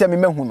kire mu se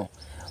me hu no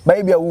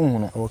ba bia wo hu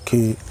no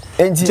okay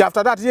enti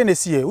after that ye na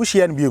sie wo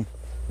hye no biem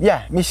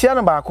yeah me hye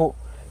no ba ko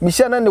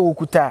Misha na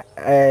wokuta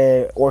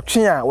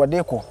otwe a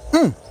wode ko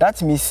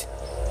that means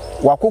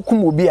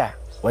wakokum obi a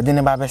wode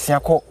ne ba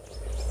besia ko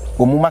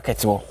wo mu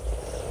market wo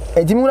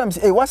ejimi wona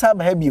me what's up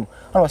ha biom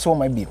ana so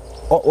ma biom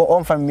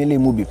on family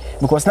mu biom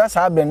because na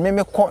sa brand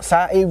me ko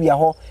sa area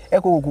ho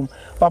ekokum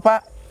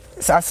papa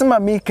asema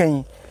me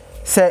kan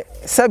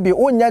se bi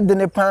onya de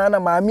ne pa na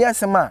ma mi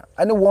asema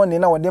ane won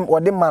na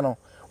wode ma no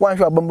wan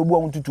hwe abambu a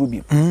wontutu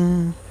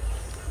biom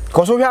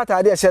ko so hwe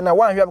atade hye na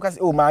wan hwe because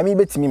oh ma mi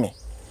betimi me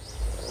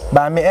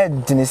ba me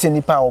edine se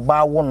nipa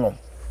oba wono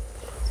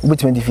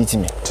obetime defeat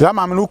me tira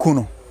ma me no ku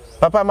no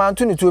papa ma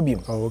anto ne to biem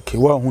okay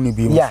wa hu ne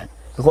biem yeah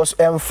because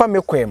fa me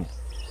kwem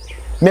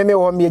me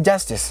wo me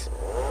justice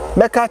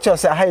me ka cha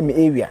say ha me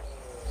area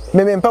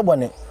me mpa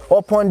bone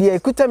upon the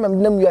ekuta me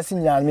nam wiase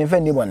nyaan me fa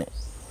ni bone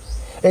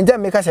enja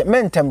me ka say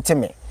me ntemte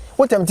me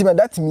wo temte me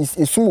that means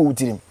esumo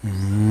wutirim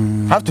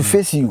have to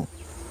face you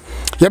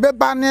ye be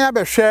ba ne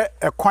abehwe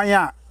ekwan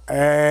a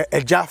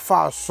eja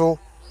fa so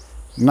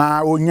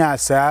na onya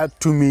sa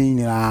tumi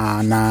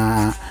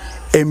na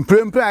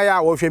emprempre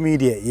aya wo hwe mi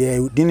de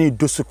ye dini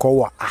dosuko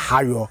wa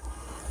ahayo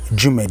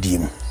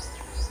djumadim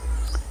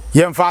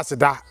ye mfase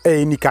da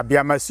nika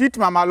bia ma sweet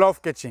mama love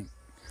kitchen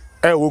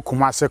wo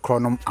kuma se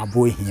kronom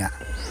abo hia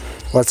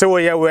wo se wo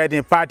ye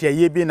wedding party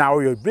ye bi na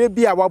wo yo bre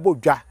bi a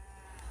wabodwa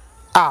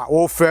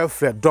wo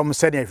frefre dom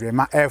se ne hwe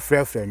ma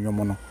frefre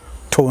nwom no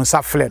to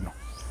nsa fle no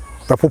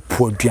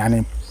bepopo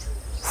aduane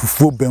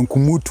fufuo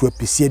bankumutu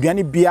apisi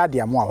aduane bia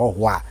de amo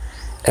ahoho a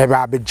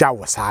eba abeja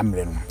wo sa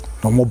amre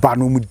no mo ba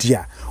no mu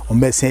dia o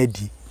mesen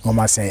adi no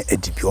ma sen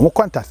adi bi o mo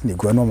contact ne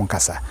gro no mo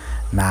nkasa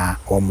na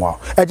o mo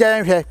eja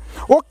yenhwe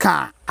wo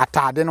ka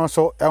atade no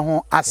so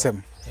ho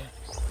asem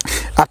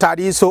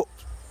atade so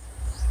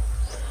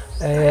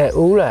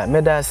owura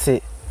meda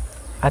se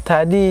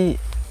atade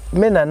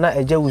mena na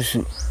eja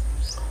wusu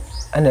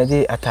ana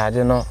de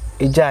atade no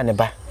eja ne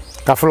ba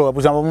kafro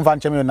abuza mo mfa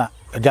ncheme na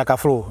eja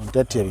kafro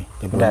ntetie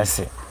bi da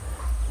se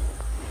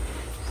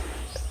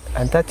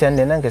antati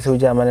ande na nkese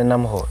uja amane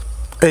nam ho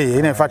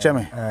ina fa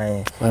cheme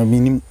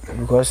minim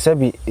because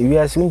sabi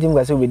wiase unjim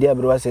ga se obedi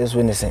abro ase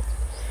so ne se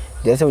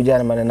de se uja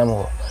amane nam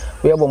ho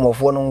we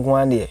abomofo no nko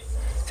ande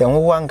se ho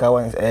ho anka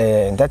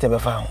ntati be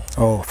fa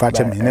ho fa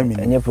cheme na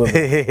minim enye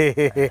problem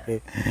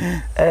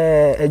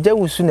eja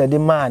wusu na de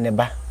ma ne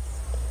ba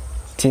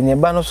ti ne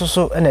ba no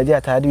soso na de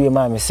atade we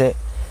ma me se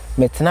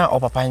metena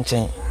opapa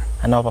nchen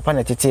ana opapa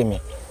na tete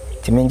me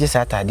ti menje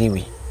sa atade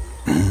we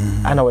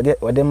ana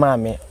wode ma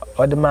me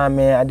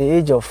at the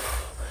age of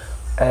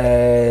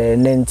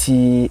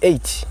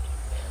 98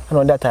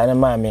 and that time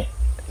mama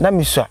na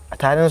miswa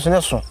atare nso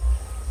ne so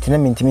tina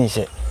mintimi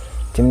hye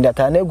tim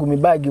data na egu mi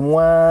bag mu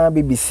a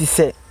BBC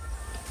se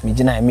mi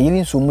gina mi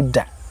yiri nso mu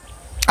da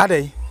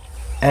adai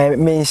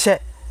me hye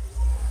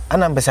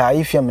ana mbesa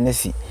ayifiam na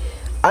si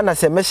ana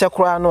se me hye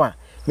kura no a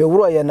me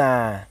wuro ye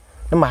na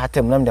ma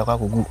hatem na mde kwa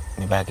kogu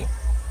mi bag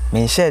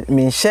me hye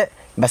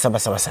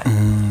basa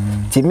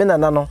ti me na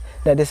no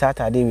na de sa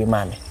atade wi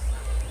mama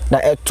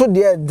na eto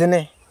de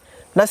dene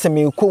na se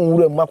me ko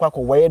nwura mu akwa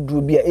ko waye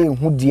duro bia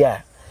ehu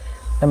dia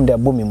na mde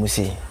abɔ me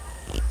musi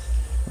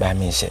ba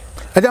me hye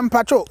Ejam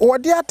pacho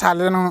wodi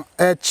atale no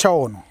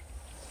chewo no.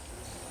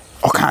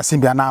 O kan sin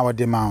bia na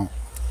wodi ma.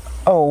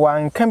 Oh,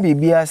 wan kan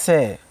bibia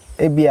say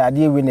ebi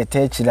ade we ne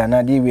techila na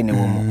ade we ne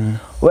wo mu.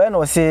 We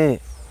no say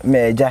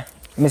meja,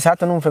 me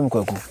sata no mfam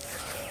kwaku.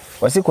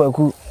 Wasi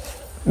kwaku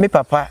me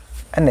papa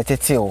na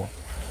tete o.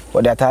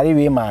 Wodi atare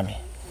we ma me.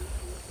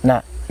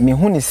 Na me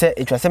hu ni say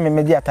etwa say me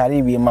medi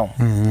atare we ma wo.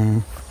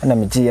 Na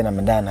me giye na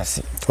me da na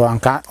se.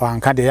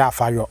 Wanka de ya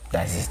afayo.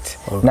 That's it.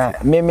 Okay. Na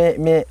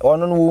me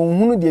ono no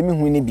hunu de me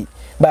hu ni bi.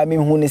 Ba me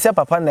hu ni say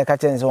papa na ka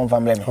chen say on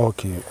family me.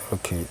 Okay.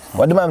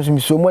 Wodi ma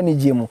so mo ni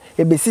gie mu.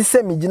 E be si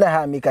say me gina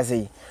ha me ka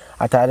say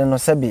atare no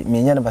sabe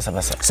me nya na basa.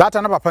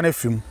 Sata na papa na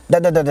film. Da.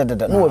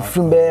 No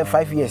film be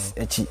 5 years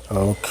echi.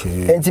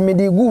 Okay. Enti me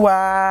di gu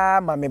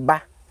wa ma me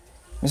ba.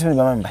 Me so me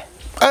ba me ba.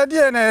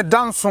 Die na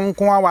dance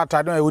nko wa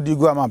atare na wodi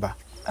gu amaba.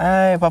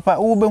 Ai papa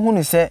wo be hu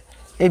ni say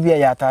e bia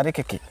ya atare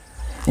keke.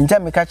 Nja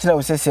me ka kira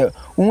wo sese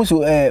wo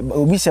so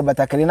obi se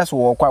batakere na so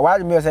wo kwa wa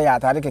me say ya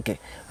atare keke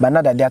ba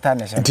na da data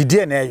na se nti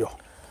die na eyo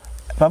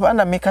papa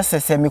na me ka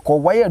sese me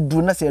ko wa ya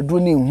duru na se aduru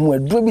na ehu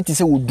aduru bi ti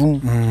se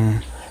wodum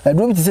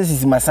aduru bi ti se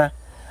sisi masa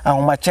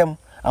ahomachem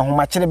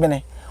ahomachire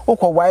bene wo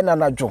ko wa na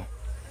nadwo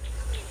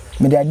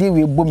me de ade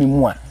we bo me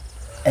mu a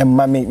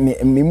emma me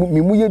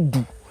mu ye du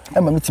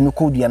emma me ti me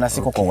ko dua na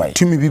se kokko wa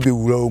tumi bi be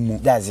wura mu.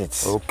 That's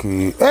it.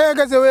 Okay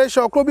gaze we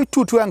show kro bi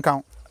tutu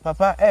enkan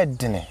papa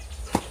edene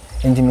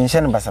ndi me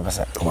nhyɛ no basa.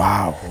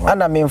 Wow.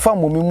 Ana me mfa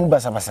mo me mu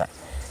basa.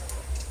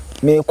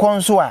 Me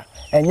konso a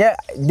enye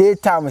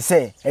daytime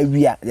say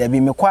awia ya bi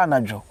me kwa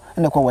anadwo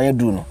na kwa waya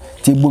du no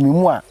ti bo me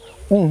mu a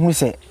unhu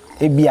se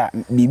ebia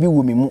bibi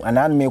wo me mu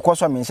ana me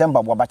koso me nhyɛ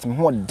mbabo abatem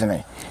ho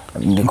dene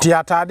nti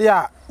atade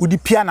a udi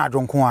pia na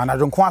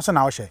adwonko aso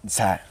na wo hye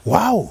sa.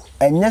 Wow.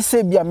 Enye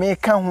se bia me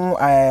ka ho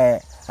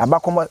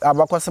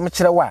abakosem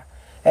kyerɛ wa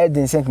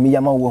edin senk me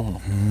yama wo hu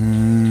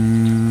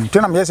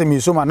tena me yese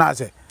mi so ma na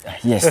se.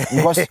 Yes,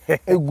 because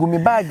egu mi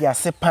bag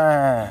ase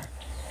pa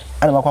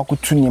ana makwa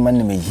kutu ni man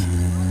na meyi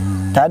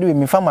tade we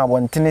mi fama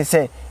abontene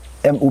se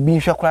obi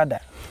nhwe krada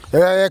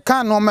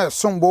kan no me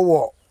sombo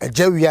wo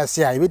ajawi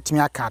ase a ebetimi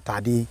aka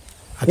atade.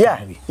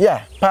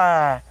 Yeah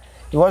pa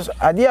because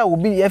ade a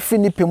obi afi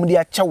ni pemu de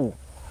achewo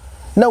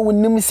na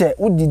wonim se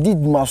wodidi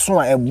maso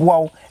a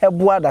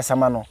eboa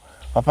dasama no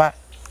papa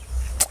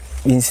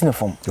insine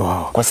fom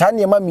ko sa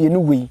ne ma me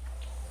nu wei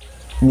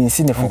ni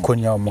insine fom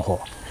konya mo ho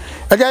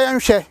aja ya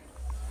nhwe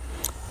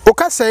o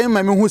ka say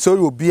ma me hu se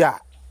obi a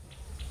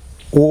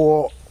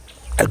wo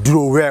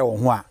aduro we wo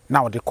ho a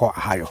na wo de ko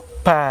ahayo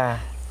pa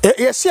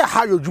yesi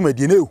ahayo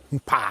dwumadi na ehu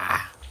pa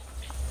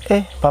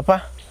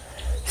papa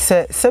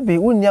se be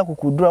wonni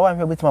akukuduro wa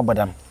hwe betima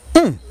bodam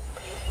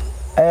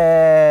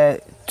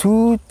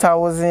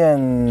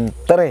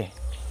 2003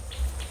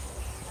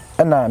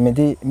 ana me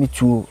de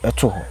mitu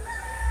eto ho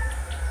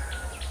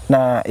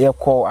na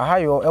yeko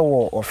ahayo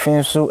ewo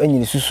ofenso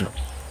anyini susu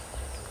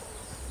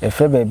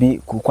efe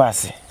baby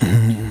kukwase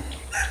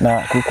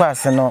na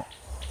kukwase no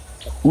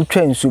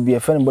utwa nsu bi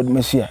efe no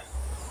bodumasu a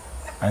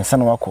ansa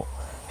no wako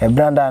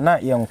ebranda na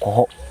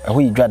yenkoho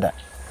eho yidwada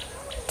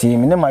ti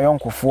me ne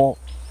mayonkofo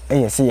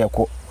eyese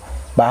yeko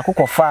ba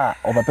akokɔ fa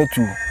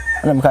obapetu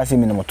na me ka se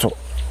me ne moto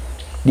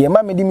de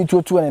ma me di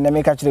mituotu na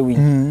me ka kire wi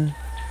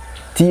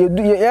ti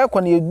ye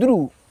ko na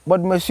yeduru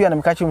bodumasu na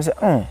me ka kire me se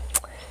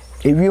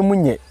ewie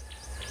munye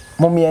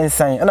momi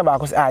ensan na ba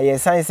ko ye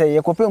san se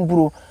ye kopem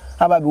buru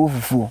aba be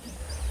ofufu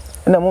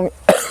na momi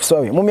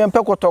sorry momi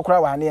empeko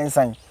tokora wa na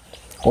ensan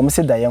ko me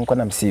se da ye nko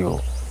na me se yo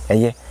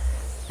eye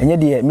enye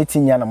de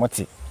metinya na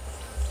moti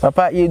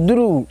papa ye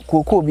duru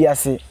koko bi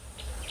ase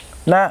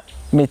na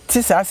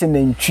meti sa ase na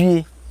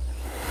ntwie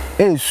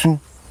esu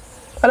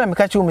ana me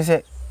ka chi me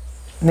se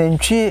na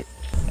ntwie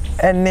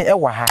enne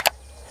ewa ha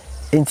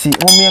enti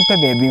momi empe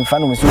ba bi mfa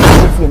no me se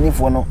ofu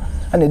nifo no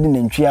ana di na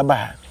ntwie aba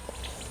ha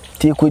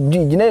ti ko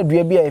gina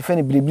edua bi a efe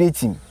ne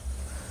breathing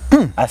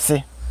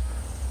ase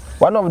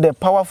one of the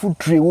powerful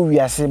tree we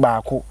ase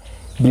baako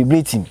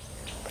breathing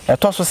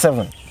etoso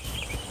 7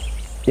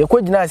 ye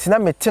ko gina ase na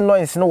mete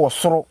noise no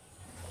wosoro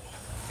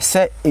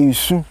se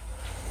esu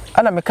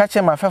ana me ka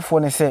che ma fefo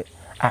ne se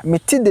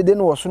mete dede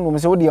no woso no me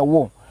se wo de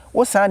wo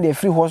san de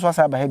free horse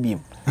wasa ba ha biem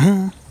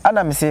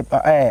ana me se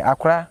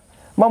akora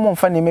mamo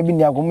mfa ne me bi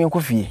ni agom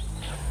enko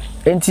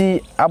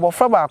enti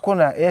abofra baako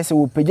na yese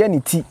wo pagya ne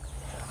ti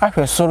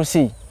ahwe soro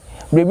sei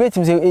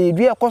brebetim se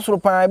edua kosoro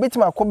pa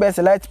betim akobes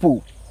light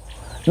pole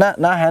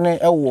na ha ne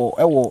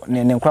ewo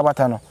ne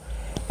nkrabata no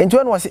enti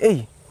won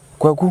wase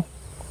kwaku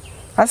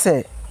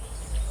ase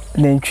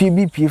nantwi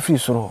bi pie free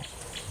soro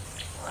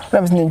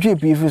na me nantwi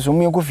pie free so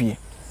mu enko fie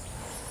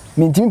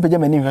mentimi pagya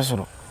mani hwe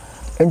soro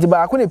enti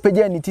ba ko ne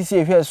pagya ne ti se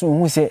ehwe so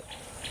hu se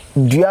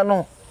dua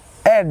no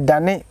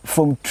dane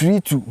from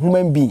tree to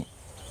human being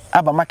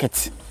aba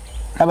market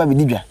aba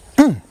bidibia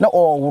na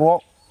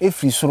oworo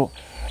efri soro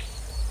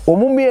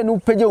omumie no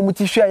pagya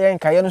omuti hwe ayen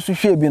kaye no so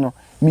hwe bi no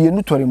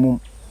mienu tore mum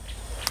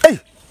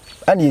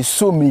ani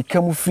eso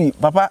mirika mu free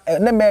papa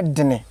na me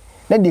dene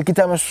na de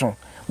kita me so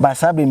ba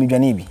sa bre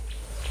midwane bi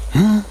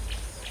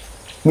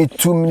me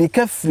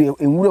tumlika free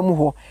enwura mu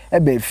ho e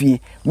ba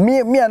fie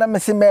me ana me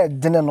se me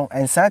dene no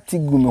ensa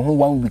tigu me ho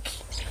 1 week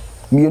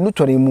me enu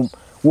tore mu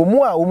wo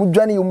mu a wo mu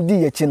dwane yo mu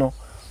di yachi no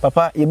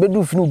papa ye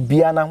bedu finu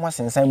bia na ho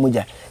asensan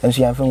moja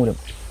enso ya fa nwura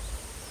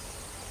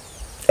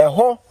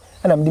eho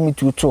ana me di me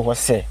tutu ho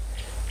se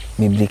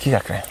me breki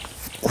kakra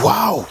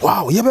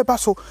wow ye beba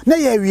so na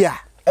ye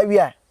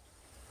awia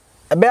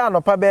ebe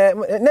anopa be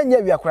na nya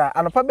awia kra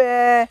anopa be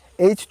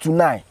 8 to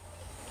 9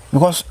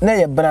 because na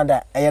ye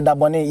branda ye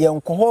dabone ye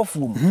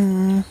nkohofu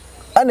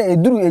ana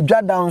eduru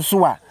edwa dan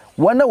so a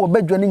wona wo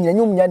badwa ne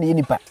nyanyum nya ne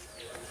nipa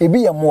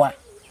ebi ye moa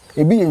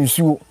ebi ye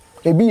nsuo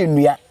ebi ye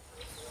nua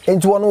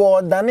enti wono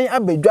wo dane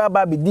abedwa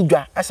ba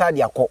bedidwa asa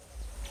de akọ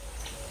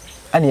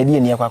ana ye de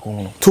ne yakwa ko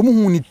hu to mu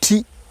hu ni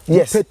ti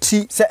yes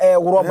peti se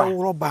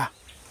roba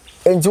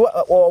enti wo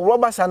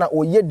roba sana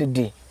oye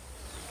dede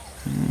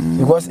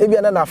because ebi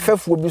na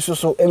afefu obi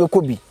so ebe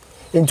kobi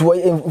into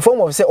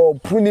form of say or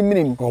pruni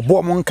minim or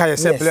bo mo nka ye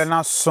se ble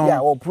na so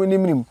yeah or pruni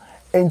minim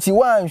enti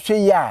wan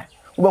hwe ya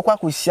ubekwa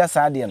ko hia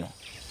saade no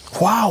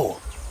wow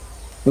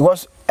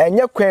because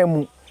enye kwan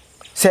mu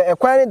se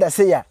ekwan ni da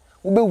se ya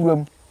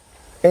ubewuram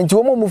enti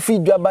wo mo fi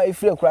dwaba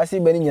efire kurase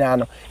be ni nyina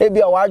no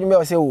ebi a wadwume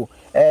o se o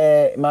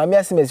maami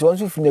asemesi won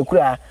so fi na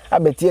kura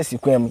abeti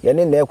asikwan mu ye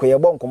ne na ekoye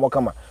bo nkomo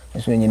kama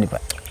nso enye nipa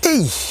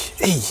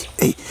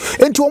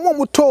enti wo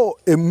mo to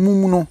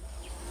emum no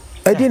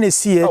edi na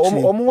si e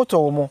chi o mo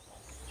to wo mo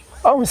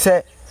o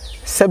se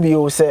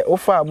sebio se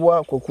ofa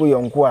aboa koku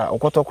yonko a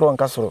okotokro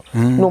nka soro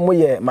no mo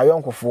ye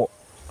mayonkofo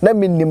na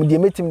minnim de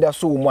metim da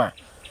so mu a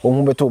o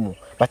hu beto mu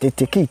but it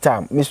take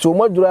time me so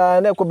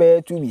modura na ekobe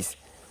 2 weeks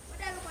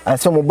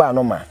anse mo ba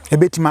no ma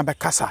ebetima be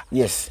kasa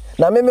yes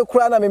na me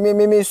kura na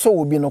me so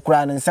obi no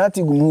kura na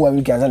nsati gu mu wa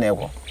week ansa na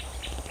eko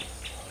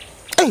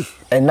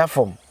enough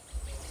from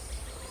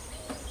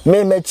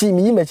me machi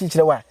mi machi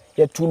kire wa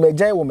ya tu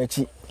magyan wo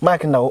machi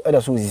mark na o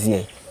da so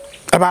zizie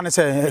eba ne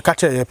se ka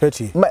che ye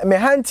peti me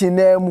hanti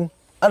na mu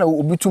ana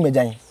obi tu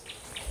magyan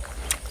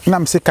na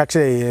me se ka che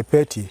ye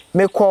peti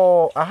me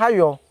ko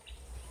ahayo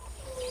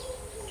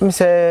me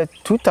say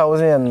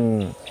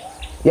 2000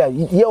 yeah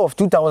year of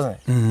 2000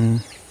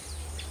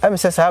 am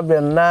say sabre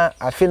na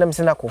afi na me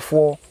se na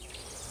kofo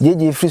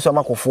jeje free so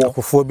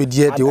makofo be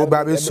die de wo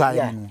ba be so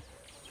ayi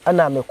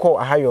ana me ko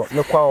ahayo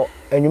me ko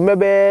anwume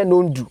be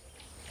no ndu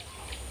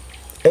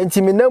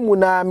enti me namu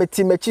na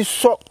meti machi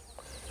so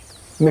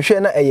me hwe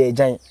na eye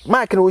agyan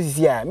mark na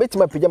osisi a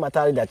metima pagya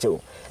matare da chewo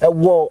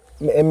ewo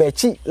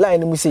machi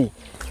line mu sei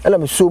ana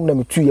me som na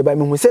me tu ye ba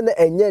me hu se na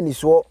enya ni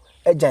so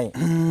agyan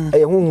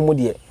eye huhumu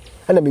de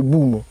ana me bu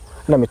mu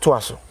ana me to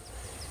aso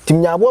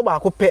timnya abo ba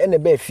ko pe na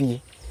ba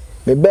fie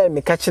me ba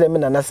me ka kire me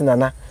nana se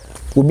nana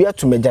obi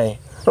atum agyan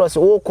na se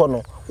wo kọ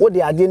no wo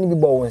de ade ni bi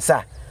bo won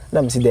sa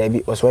na me se da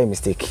bi was why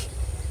mistake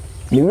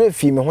me we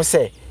fie me hu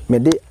se me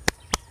de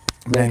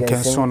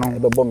benkenso no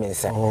bebo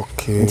mensa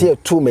okay nti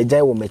etu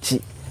megyan wo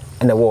machi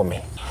na wo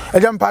me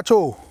ejam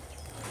pacho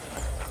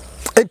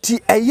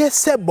eti eye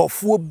se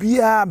bofo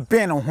bia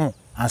ben ho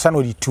ansa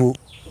no di tuo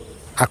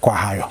akwa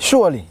hayo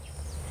surely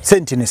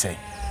senti ni say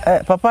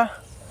papa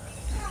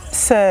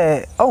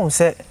se on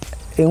se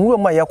enwuro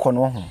ma yekọ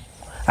no ho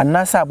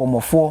anasa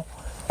abomofo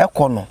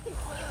ekono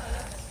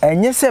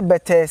enye se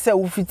bete se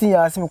wo fiti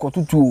ya asim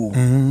kotutuo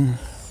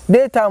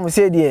daytime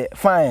say dey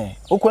fine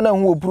okona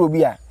hu opro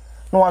bia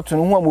no watu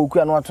no hu amoku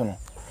ya no watu no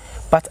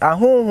but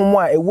ahonhom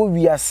a ewo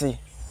wiase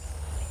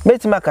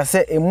metima ka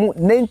se emu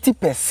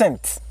 90%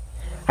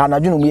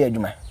 anadwo no mu ya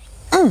adwuma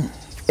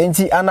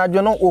enti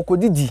anadwo no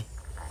okodidi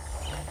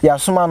ya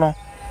soma no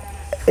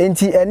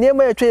enti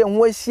enema etwe ye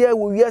ho ahia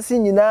wo wiase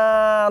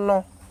nyina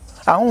no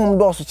ahonhom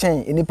do so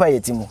chen enipa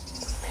yetimu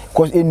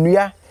cause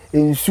enua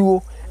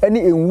ensuo eni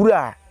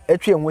enwura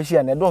etwe ho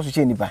ahia na do so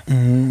chen enipa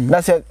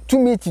na se to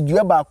meet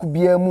dua ba ko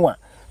bia mu a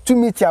to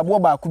meet abo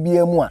ba ko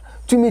bia mu a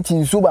to meet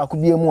nsuo ba ko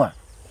bia mu a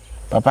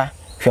papa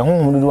hwe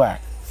honhom do a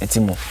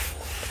etimu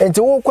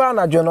enti wo kwa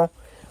anadwo no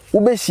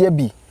wo be hia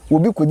bi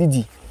obi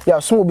kodidi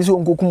ya so obi so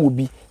onkokum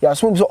obi ya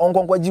so obi so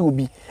onkonkwaji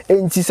obi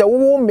enti se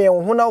wo me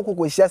ho na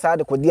okoko hia sa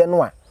de kodie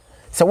no a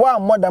se wa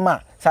modam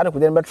a sa de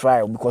kodie no be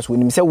trial because we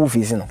nim se wo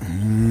face no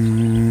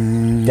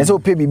yese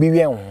ope bibi wi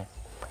en ho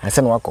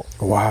ase no akọ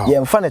wow ye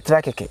mfa ne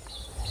trakeke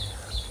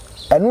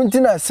anu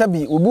ntina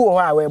sabi obi wo ho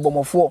a we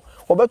bomofo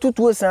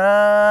obetutuo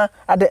saa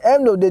at the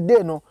end of the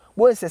day no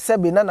bo se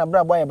sabi na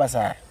bra boy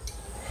basa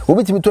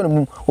obi timi to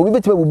namu obi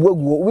betimi bubu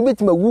aguo obi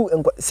betimi agu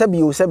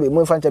sabi o sabi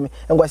mo mfa nchame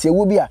enkwase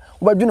ewu bi a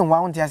obadwunu ho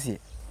ahonte ase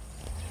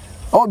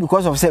all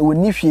because of say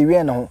woni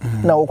hwe na ho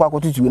na wo kwa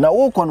kotutuo na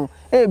wo kọ no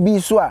e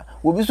bi so a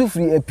obi so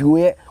free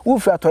apioye wo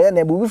free atoye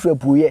na obi free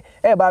apuoye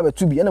e ba ba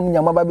tubi na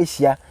munyama ba be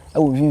hia e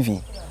wo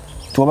vinvin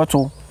to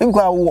obeto e bi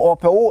kwa wo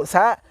ope wo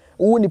saa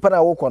wo nipa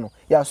na wo kọ no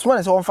ya so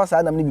na se won fa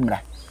saa nam ne bi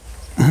mra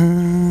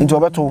nti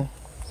obeto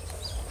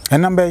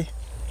enambe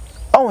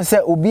on se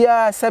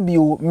obia sabi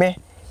o me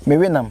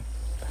wenam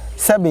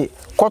sabi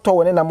koto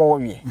woni na ma wo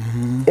wie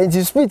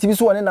enti spirit bi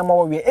so woni na ma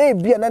wo wie e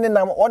bia na ne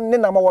na on ne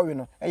na ma wo wie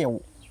no eye wo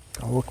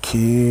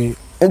okay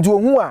enti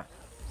ohu a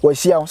wo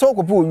hia so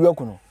ko pe owi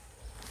akuno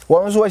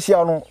won so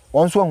ahia no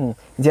won so hu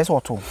je se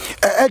oto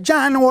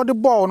Jan no the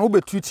ball no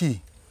betuti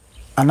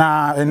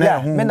ana ene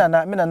hu me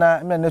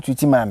na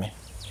tuti maame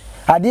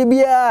ade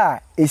bia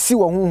esi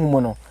wo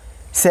huhum no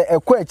se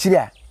ekọ akiri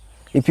a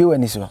epie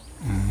wani so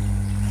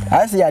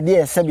ase ade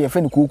ese bia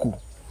fe ne koku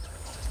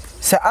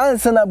se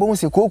ansa na bo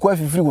se koku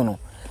afifiri wo no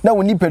na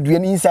wo nipadua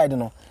ni inside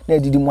no na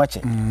adidi mu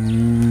ache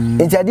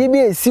enti ade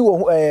bia esi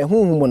wo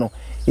huhum no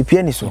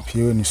epie ni so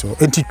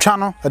enti twa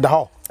no da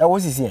ho e wo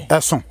sisi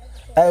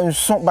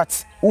enso but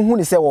uhu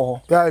ni se wo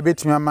ho ya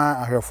betimi ama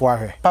ahwefo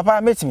ahwe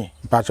papa metimi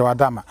pacho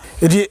adama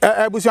edi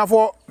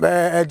ebusiafo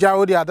eja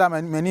odi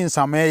adama mani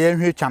nsama ye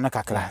hwe twa no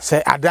kakra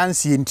se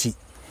adansie nti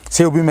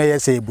se obi meye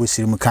se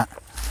ebosirim ka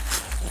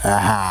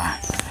aha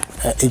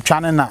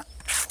etwane na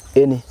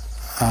eni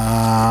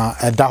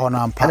eda ho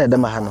na ampa na eda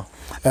ma ha no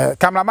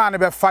cameraman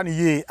be fa ne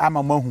ye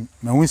ama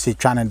mahu se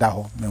twane da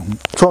ho mahu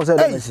so se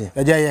da mesi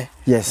eja ye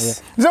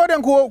yes ze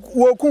oden ko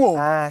wo ku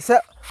o se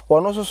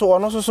ono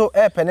so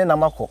e pene na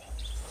mako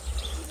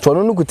to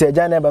no kuta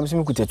eja na ba msi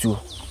kutatu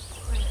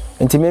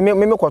enti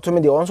me kwato me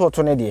de on so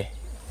to ne de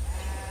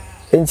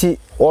enti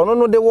ono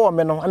no de wo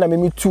me no ana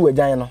me tu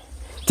eja no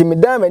ti me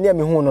dan mani a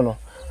me hu no no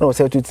na wo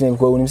se tutin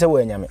ko wonim se wo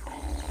anyame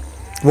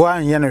wo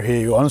anye no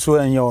hwe on so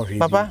anye o hwe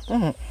papa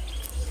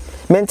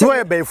mente wo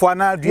e beifo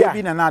na dua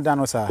bi na ada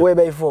no sa wo e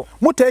beifo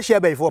muta hia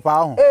beifo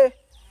pa ho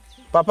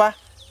papa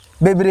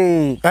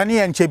bebre ani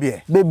enche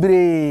bie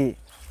bebre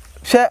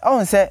hwe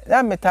on se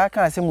na meta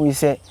kan se mu yi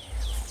se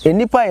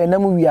enipa ye na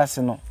mu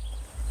wiase no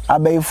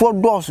abaifo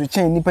dɔɔso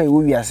kyɛn nipa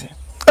ewo wiase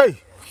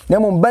na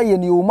mo ba ye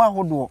ni o ma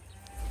hodo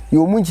ye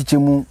o mu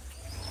nchichemu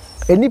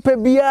enipa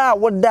bia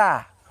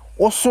woda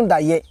woso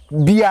daye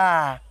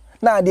bia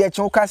na ade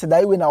ɛkyɛn ka se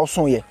daye we na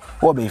woso ye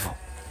wo baifo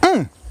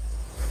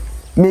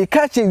me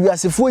ka che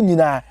wiasefo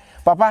nyina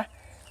papa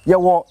ye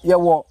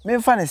wo me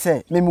mfa ne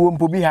se me wo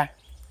mpo bi ha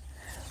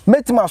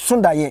metima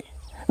so daye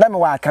na me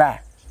wa akra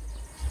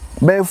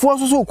baifo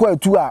so ko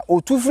atu a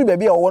otu firi ba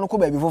bia wo no ko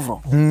ba bi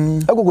foforo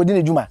akokodi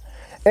ne djuma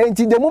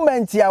enti the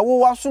moment ya wo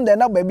waso de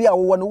na ba bia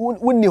wo no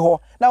wonni ho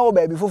na wo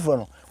ba bi foforo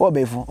no wo ba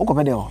ifu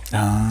okopede ho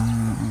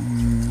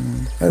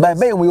ba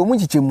ba mu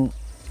nchichemu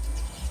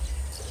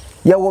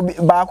ya wo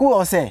ba ko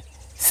o se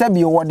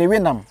sabi wo de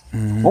wenam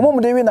wo mu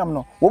de wenam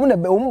no wo mu na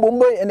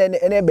bombo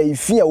ene ba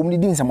ifi a wo mu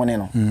di nsamone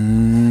no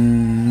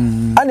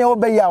ane wo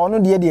ba ya ono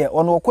de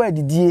ono ko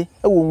adidie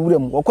e wo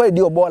nwuram wo ko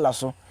adi obola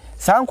so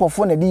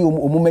sankofo na di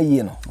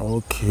omumayi no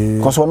okay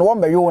cause ono wo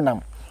ba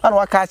wenam ana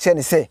waka che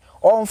ne se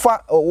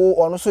onfa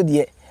ono so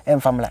de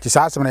enfamla ti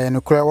sa asem na ye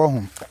no kure wo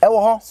hu e wo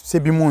ho se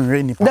bi mu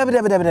nwe ni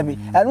dabi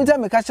anu ta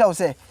me ka cha wo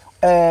se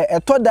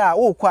etoda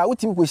wo kwa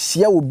wotimi ko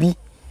hia obi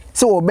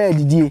se wo ba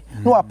adidie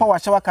no wa pa wa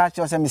hya waka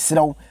cha wo se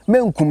mesirawo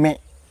menkume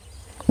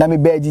na me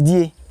ba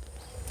adidie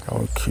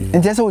okay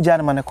enti se wo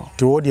jana maneko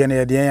ti wo de na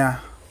ye de ya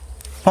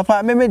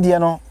papa me de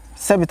no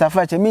se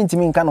bitafa cha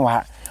mintimi nka no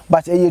ha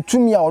but eye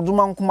tumi a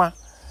oduma nkoma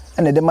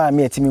ene de ma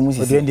me atimi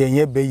musisi o de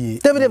enye beyi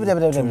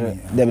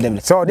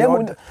dabi so de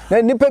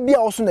na nipa bia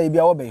wo so na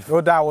bia wo beyi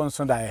o da won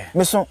so da ye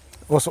me so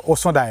o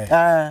so da ye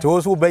ti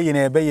wo so beyi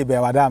na beyi be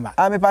wadama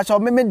me pa cha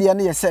me de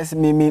no ye ses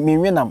me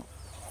wenam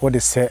o de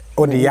se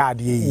o de ya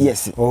de yi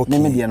yes okay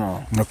me de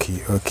no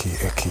okay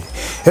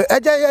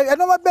eja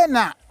eno ma be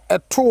na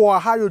eto wo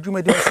ha yo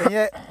dwuma de se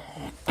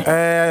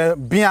ye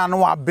bia no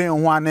wa ben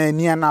ho ana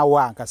ni na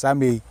wa nkasa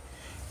me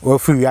wo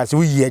free as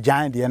we ye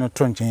jan de no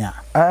to nchen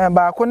ya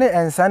ba ko ne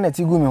ensa na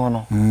ti gumi ho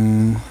no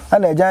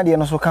ana jan de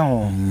no so ka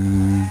ho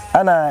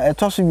ana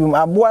etoso bi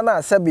aboa na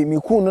asabe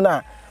miku no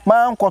na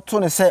ma nkoto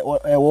ne se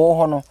wo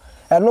ho no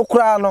eno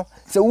kura no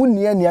se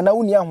wuni ania na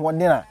wuni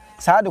ahode na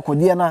saa de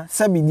kodie na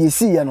sabe de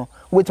si ye no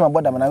wetima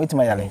boda na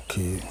wetima yale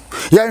okay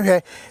yan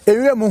hwe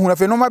ewire mu hu na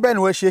fe no ma be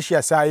na wa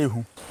hia saa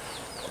ehu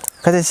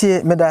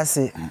katesi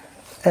medase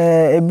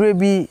ebre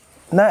bi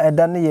na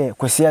eda ne ye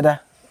kwesiada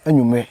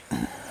anwumre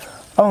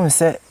on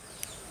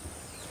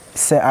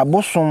se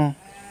abosom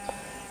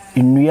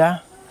nnua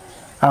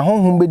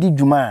ahonhom bedi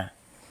dwuma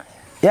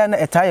ya na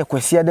etaye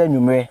kwesiada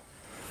anwumre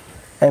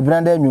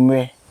ebranda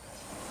anwumre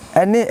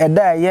ene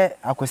eda ye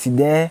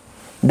akweside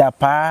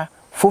dapa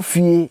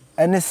fofie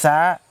ene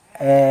saa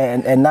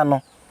ena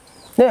no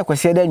na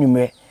kwesiada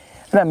anwumre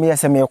na me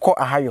yese me kɔ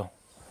ahayo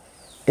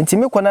enti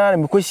me kɔna na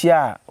me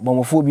kɔhia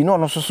bomofo bi na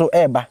ɔno soso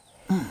eba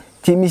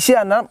ti me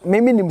hia na me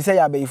nim se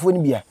ya abayifo ni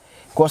bia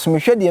cause me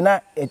hwɛ de na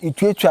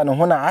etuatua no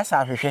ho na asa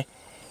ahwehwɛ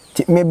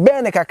ti me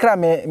bɛn ne kakra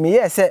me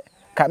yɛ sɛ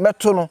ka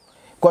meto no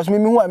cause me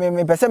hu a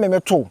me pɛ sɛ me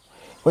meto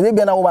oze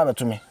bia na wo ba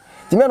meto me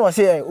ti me no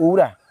sɛ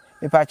owura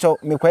me pa kyɛw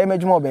me kwaye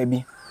madwuma oba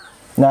bi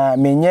na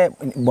me nyɛ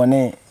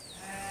bɔne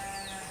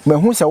me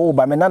hu sɛ wo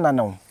ba me nana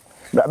no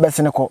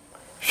bɛse ne kɔ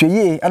hwɛ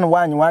yie ana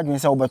waanyi wadwen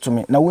sɛ wo bɛto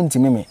me na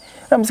wontimi me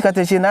na me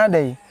sikata hye na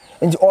adai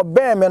nti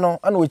ɔbɛn me no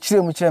ana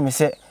wɔkyerɛ mu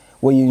sɛ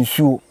wɔyɛ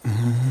nsuo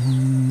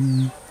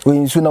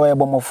na wɔyɛ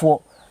bɔmɔfoɔ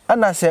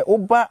ana se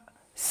oba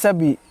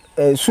sabi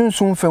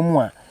sunsun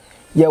famu a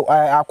ye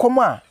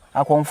akoma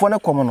akomfo ne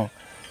kom no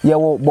ye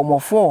wo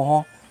bomofo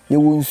ho ye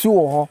wo nsu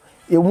ho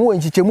ye mu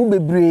nchichemu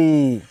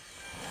bebre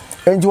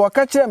enji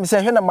waka kire me se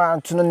hwe na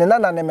manto no ne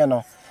nana ne me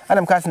no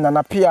ana mka se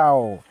na pia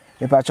o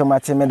me pa cho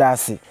mate me da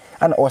ase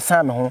ana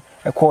osan me ho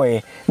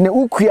ekoe ne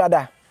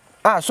ukuada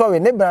sorry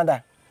ne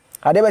brada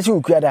ade ba chi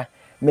ukuada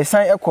me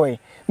san ekoe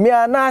me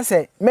ana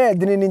se me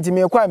dini ni nti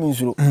me kwa me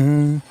nsuro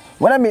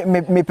wana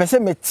me pese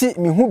me ti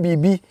me hu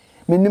bibi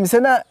me nim se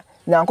na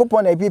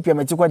nyankopon na epipia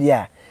me ti kwade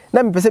a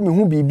na me pese me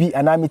hu bibi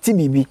ana me ti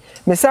bibi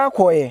me sa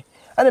koe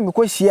ana me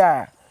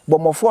kohia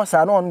bomofo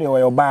sa na ono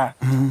ye oba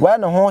wa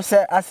na ho se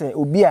ase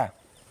obi a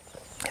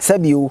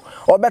sabio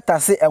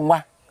obetase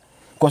enwa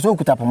koso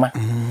okutapoma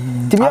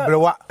timi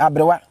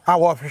abrewa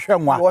wo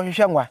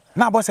hwehwe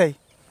na bo sei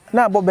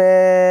na bo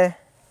be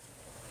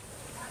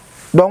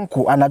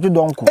donku anaju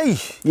donku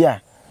yeah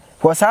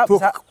for sa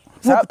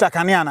okuta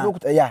kania na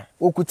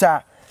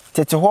okuta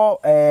tete ho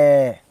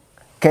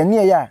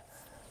kania ya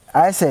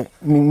aise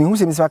mi hu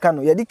se mi saka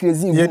no ye di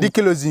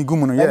crazy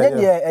gum no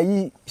ye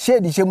ayi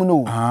shade shemu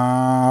no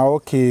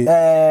okay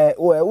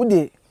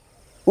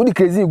udi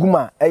crazy gum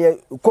a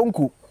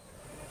konku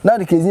na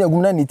di crazy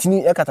gum na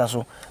netini ekata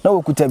so na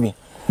okuta bi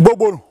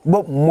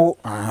bobo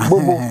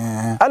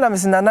ana mi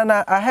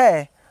sinana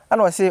ahe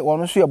ana wose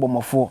wonu so ye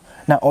bomofo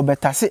na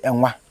obetase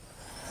enwa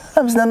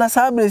ana mi sinana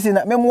sabresi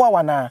na memwa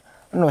wana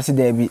na wose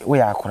da bi wo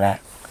ya akora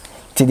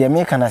ti de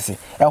me kana se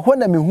ehwo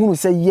na me hunu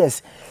se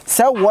yes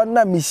se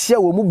wona me hia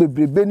wo mu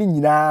bebrebe ni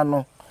nyina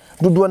no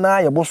dodo na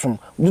ye bosom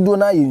dodo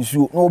na ye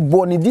nsuo no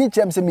bo ni di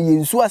chem se me ye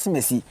nsuo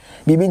asemasi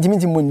bibi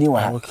ntimi mo ni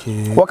wa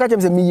okay waka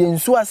chem se me ye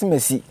nsuo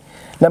asemasi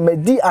na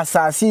medi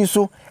asasi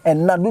so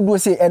enna dodo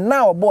se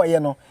enna obo ye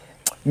no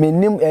me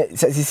nim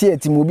sisi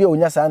etimo bi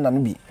onya sa na no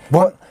bi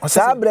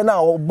sa bre na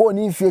obo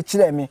ni fie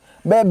kire me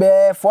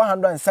bebe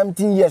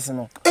 417 years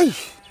no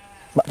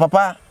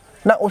papa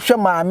na ohwe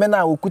maame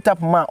na okuta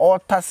poma o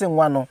tase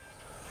nwa no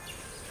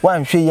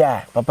wan hwe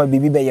ya papa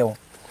bibi beye wo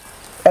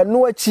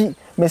enu achi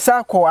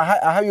mesa ko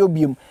aha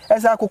yobiem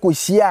esa akoko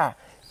hia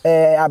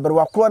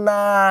aberwa kro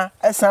na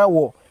esa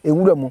wo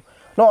enwura mu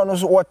na ono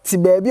so wote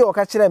baabi o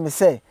ka kire me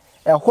se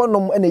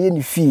ehonom na ye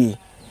ni fie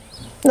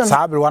na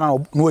saberwa na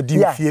no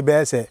odi fie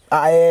be se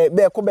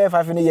be ko be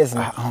 5 years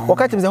na o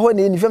ka timi se ho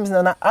na ye ni fie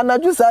na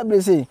anaju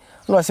sabre se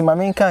no se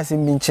maame nka se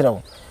mbi nkire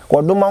wo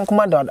kodoma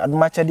nkoma da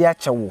adoma chede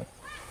achewo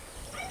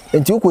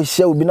enti uko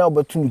hia obi na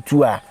obetu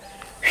nutu a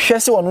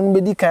hwese wono no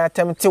bedi kan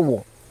atemte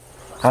wo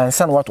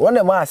ansa na wato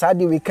wona ma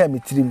asade we ka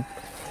metirim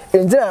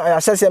enti na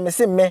ahese me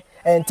se me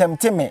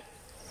entemte me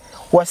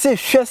wo se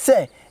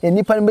hwese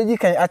enipa no bedi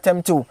kan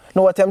atemte wo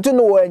na watemte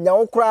no wo anya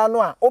wo kra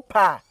no a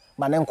opa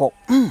manenko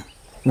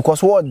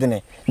because wo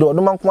dene do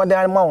odoma nkoma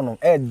da ma wo no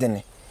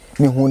dene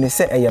me hu ne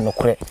se eye no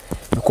kre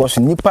because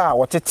nipa a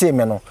wotete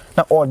me no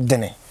na o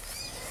dene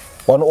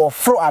wono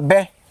ofro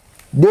abe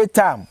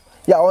daytime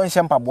ya on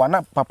shempa boa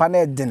na papa na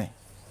edene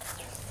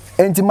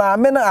enti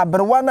maame na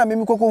aberwa na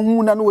memi kokko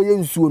hu na no wo ye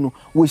nsuo no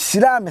wo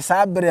hira me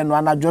sa abere no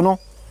anadwo no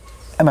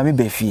e ma me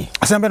ba fie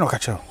asembe no ka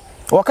che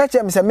wo ka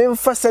che me se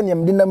memfa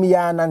sanem de nam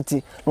ya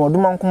nante na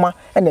odoma nkoma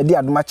e na de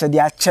adoma che de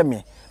ache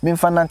me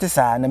memfa nante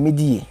saa na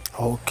medie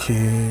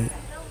okay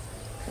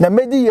na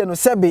medie no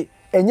sebe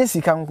enye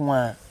sika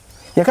nkoma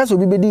ye ka so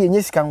bi bedi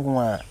enye sika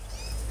nkoma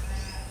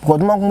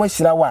odoma nkoma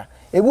hira wa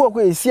ebu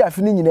okọ esi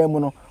afi ni nyina mu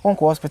no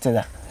onko hospital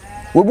da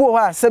obi wo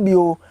ha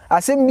sabio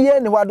asem bie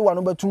ne wado wa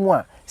no batumu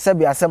a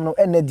sabi asem no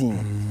enadin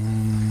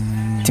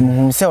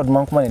timu se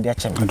odman kuma ne de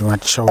achem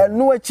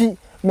enu achi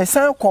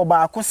mesan ko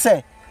ba ko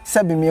se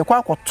sabi me kwa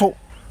akoto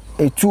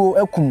etuo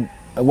akum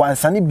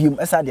wansane biom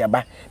esa de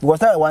aba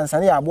because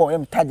wansane ya abo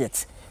em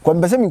target ko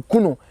mbese me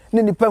kunu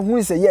ne nipa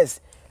hu se yes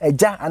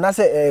eja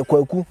anase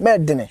kwaku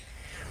medene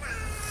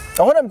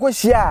ahona mko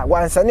hia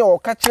wansane o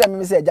ka kire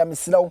me se eja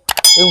mesirawo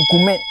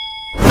enkume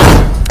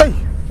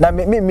na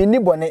me ni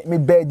bone me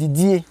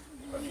badidie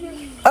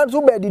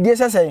antu badidie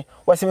sese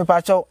wase me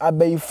pacho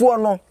abayifuo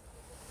no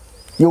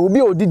ye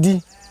obi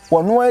odidi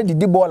wono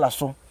adidi bola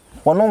so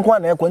wono nko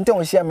na ekwente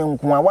wo hia me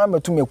nko a wa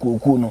metu me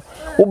koku no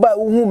wo ba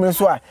hu me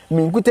so a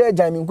me nkuta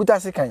agyan me nkuta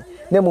sekan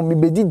na mo me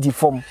bedidi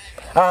fom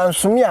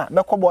ansumi a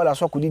me ko bola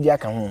so kodidi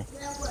aka ho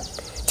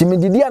ti me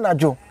didi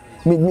anajo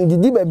me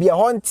didi ba bia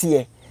ho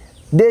ntie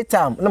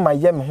daytime na ma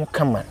ye me ho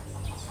kama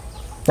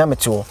na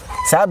meto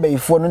sa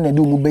abayifuo no na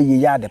de mu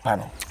beye ya de pa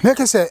no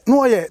make say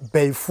no ye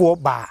bayifuo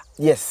ba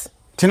yes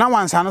tina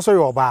wansa no so ye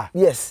oba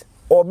yes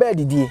oba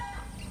didi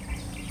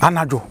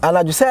anajo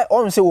say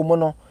on say wo mo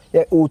no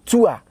ye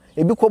otu a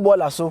ebi ko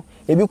bola so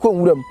ebi ko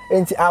nwuram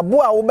enti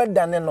abo a wo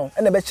bedane no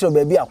na be kire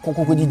ba bi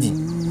akokoko didi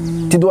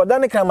ti do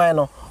odane kraman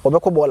no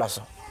obekọ bola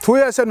so to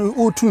ye say no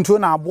otuntu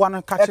na abo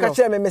no ka kire e ka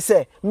kire me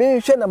say me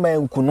hwe na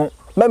manku no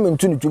ma me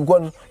ntu ntu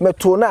ko me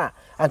to na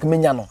anka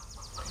menya no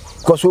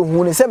because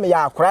hu ne say me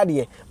ya akora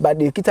de ba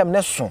de kita me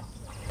ne so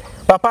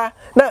papa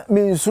na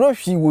me nsuro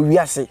hwi wo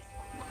wiase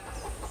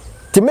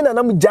timi na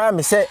nam ja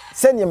me se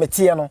ne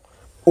metie no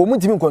o mu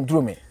timi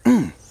control me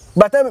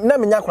but na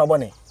me nya kora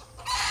bone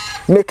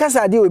me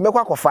kasa de we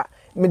mekwa kofa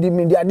me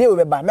de ade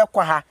we ba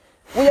mekwa ha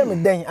wo ye me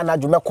den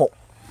anajo mekọ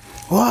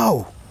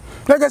wow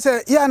like I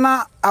say ya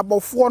na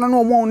abofo no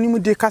no mo nim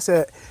de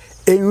kasa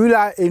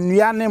enwira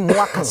enua ne mo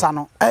akasa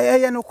no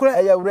eye no kure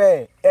eye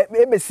wure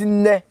e besi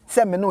nne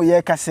se me no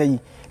ye kasa yi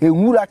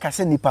enwura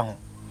kase nipa ho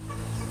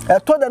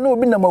eto da na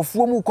obi na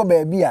mafuo mu kɔ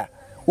baabi a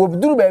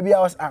obduru baabi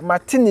a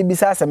matene bi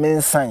sa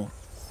mensan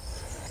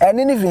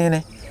ene ne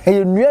vihene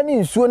enua ne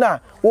nsuo na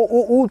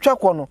wo twa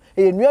kɔ no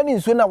enua ne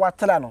nsuo na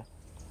watela no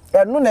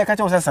eno na eka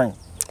kye wo sesan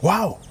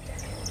wow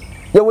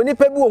ye woni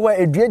pa bi wo ho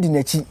edua di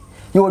nachi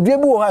ye odua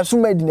bi wo ho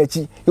asuma di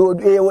nachi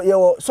ye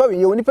sorry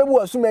ye woni pa bi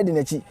wo asuma di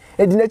nachi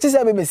edi nachi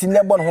se bebesi ne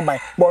bɔ no ho ban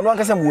bɔ no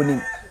ankasa mo woni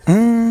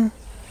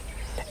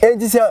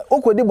enti se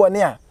okodi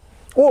bɔne a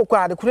wo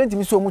kɔ ade kure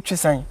ntimi so mu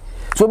twesan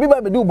so obi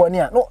ba be di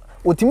bɔne a no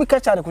otimi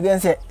kacha ne kure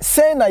nse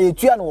sen na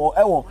yetua no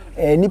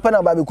ɛwɔ nipa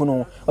na ba be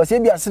kuno o se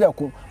bi asere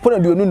ko pona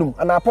duonunum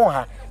ana pon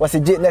ha wo se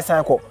je ne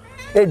san kɔ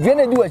edue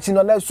na di wachi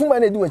no na suma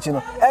na di wachi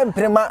no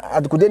emprema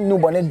ade kure ni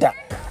bɔne da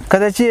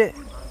kadachi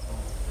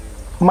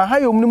ma ha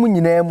yom mu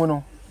nyina mu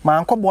no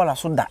ma ankɔ bola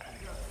so da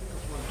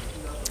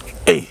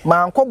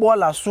ma ankɔ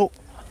bola so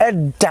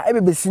eda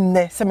ebebesi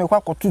nne se me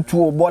kwa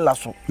kotutu bola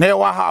so na ye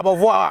wa ha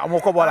abofo a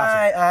amokɔ bola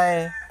so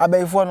ai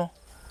abaifo no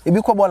ebi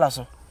kɔ bola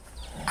so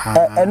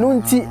enu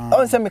nti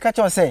on se me ka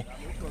che se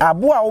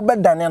abo a wo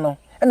bedane no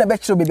na be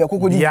kire bebi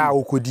akokodidi ya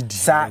okodidi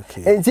sa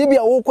enti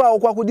bia wo kɔ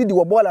akokodidi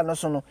wo bola no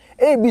so no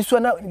ebi so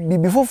na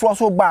bibi foforo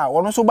so ba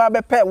wono so ba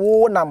be pe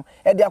wo nam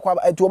e de akwa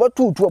eti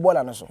obatutu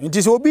bola no so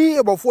nti se obi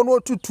ebofo no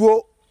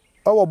otutuo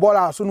wo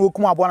bola so no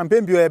okum abo na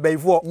mpembi o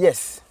ebaifo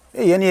yes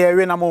ye ne ye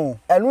we na mo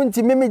enu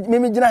nti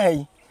mimi gina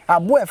hai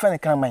abo e fe ne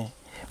kraman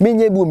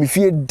menye bi o mi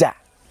fie da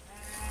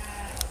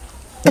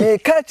me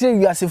ka kire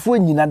wiasefo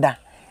nyina da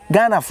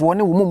Ghana for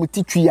ne wo mu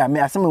titwi a me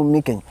asem me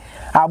meken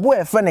abo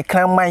e fe ne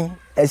kraman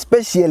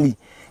especially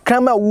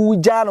kraman wu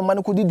ja no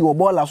man ko didi wo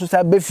bola so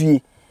sa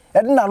befie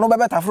e de na no be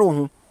betafro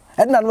ho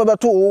e de na no be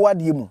to wo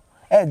wade mu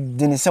e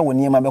de ne se wo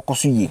ne ma be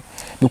koso ye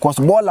because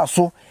bola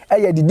so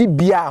e ye didi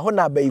bia ho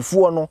na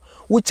baifo no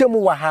wo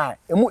chemu wa ha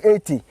emu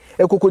 80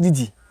 e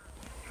kokodidi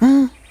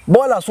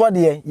bola so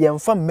de ye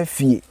mfa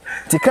mafie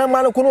ti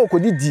kraman no ko no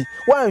okodidi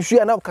wan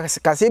hwe na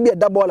kase bia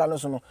da bola no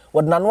so no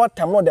wo de na no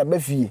atam no de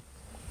befie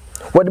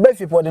what the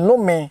best for the no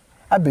me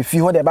abefi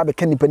ho de ba be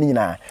kanipa ni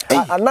nyina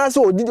anase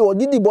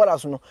odidi bola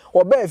so no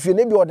oba afie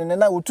ne bi ode ne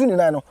na otu ni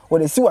na no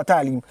ode si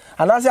watalim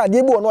anase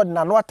ade bi ono de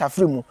na no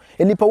atafre mu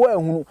enipa wa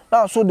ehunu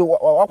na so de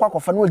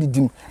wakwakofa no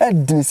odidim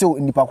edin se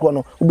enipa kro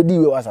no obedi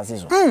we asase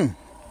so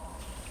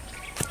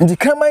ndi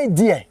kramai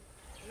die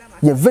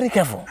you very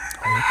careful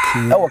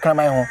okay e wo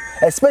kramai ho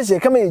especially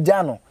kama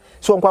eja no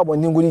so nkwa bo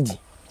ndingori di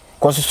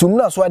cause sum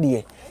na so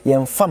ade ye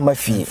mfa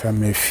mafie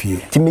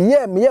ti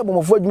meye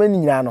bomofo adwuma ni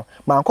nyina no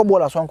ma anko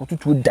bola so anko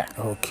tutu da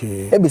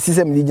okay e be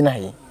sisem ni gina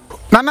he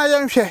nana ye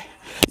nhwe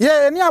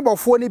ye ni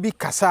abofo ni bi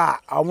kasa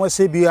amo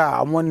se bi a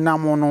amo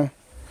nam no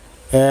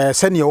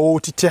se ne o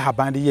tite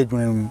haban de ye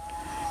adwuma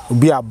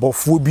bi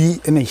abofo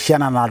bi ne hia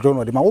na na do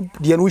no de ma wo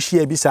de no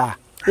hia bi sa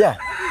yeah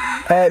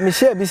mi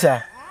hia bi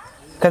sa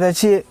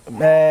kadachi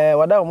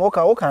wada mo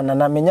ka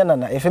na menya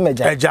na efe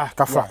meja eja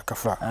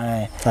kafa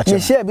mi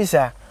hia bi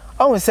sa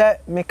on se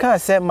me kan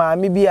se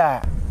maami bi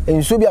a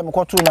enso bi a me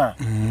kwoto na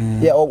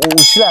ye o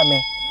hira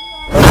me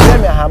o se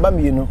me haba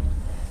mienu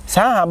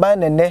sa haba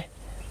nene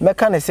me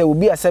kan se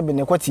obi asebe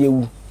ne kwoti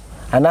ewu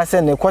ana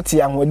se ne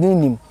kwoti ahodin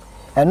nim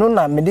eno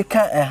na me de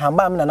kan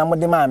haba me na mo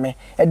de maame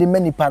e de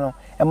manipa no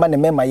e ma ne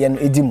mema ye no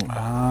edimu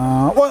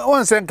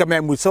on se nka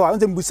me muso on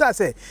se mbusa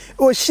se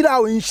o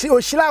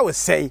hira o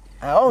sei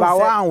ba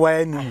wan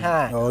wa ni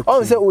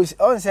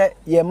on se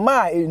ye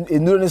ma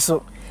enuro ni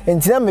so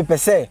entina me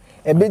pese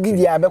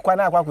ebedidi abekwa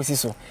na akwakosi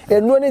so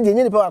enuo ne de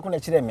nyinipa wako na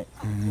kire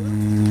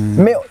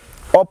me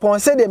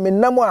oponse de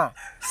menamo a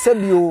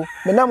sabio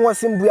menamo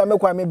simbu ya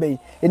mekwa mebei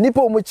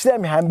enipa omo kire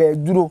me han ba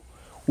duro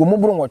wo mu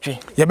buru nwotwe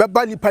ye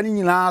beba lipa ni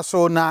nyina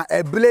so na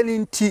ebele ni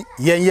nti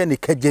yenye ne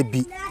kagya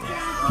bi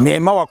me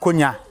ma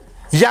wakonya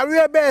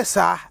yare be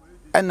sa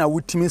na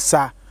wutimi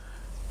sa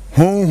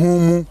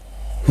honhum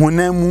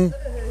honamu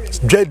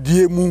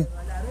dwadie mu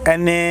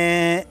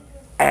ene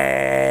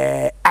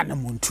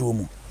anamuntu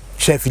mu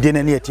chef de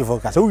na ne etifo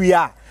ka so wi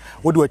a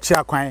wo de ochi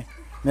akwan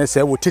na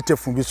se wo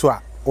tetefu bi so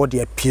a wo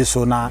de apie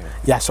so na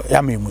ya so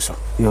ya memu so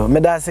yo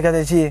me da se ka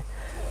chi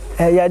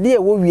yade e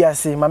wo wi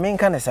ase ma me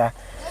nka ne sa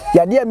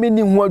yade a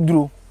meni hu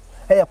aduro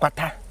e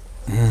kwata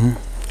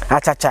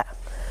achacha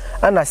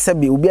ana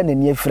sebe obi a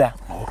nani afira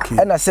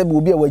ana sebe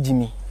obi a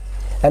wagimi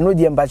eno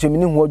de mbacho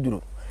meni hu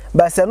aduro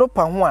ba se no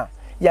pa ho a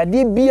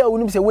yade bia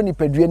wonim se woni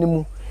padua ni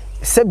mu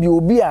sebe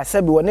obi a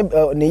sebe woni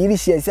ne yiri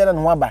hia na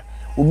no aba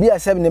obi a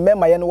sebe ne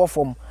mema ye no wo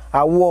fom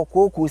awo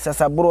koku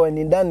sasabro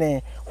ni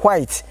dane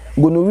white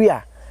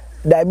gonorrhea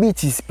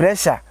diabetes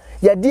pressure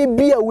yade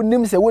bia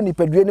wonim se woni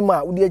padua ni mu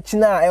a wodi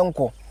akina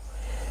enko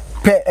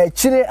pe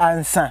akire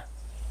ansa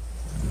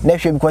na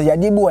hwe because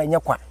yade bi wo enye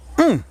kwa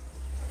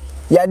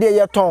yade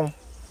ye ton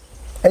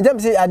enjam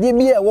se yade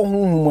bi e wo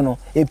hunhum no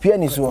epia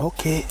ni so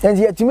okay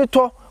enje yatimi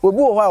to obi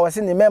wo ho a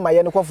wose ne mema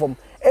ye no kwofom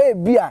e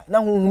bia na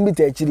hunhum bi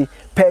ta akire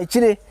pe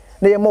akire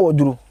na ye ma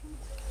woduru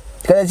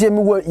kana je mi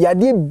wo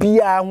yade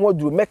bia ho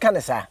duru meka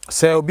ne sa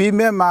se obi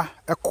mema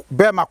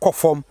be ma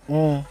kwofom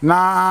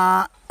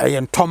na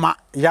ye ntoma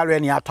yare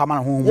ni atama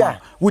na hunhum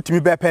wutimi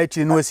be pe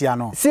akire no asia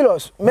no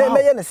serious me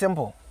ye ne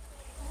simple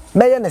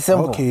meye ne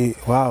simple okay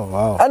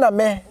wow ana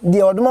me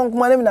de odom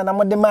nkoma ne na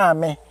mo de ma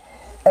me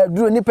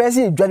aduro ni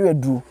pese edware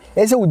aduro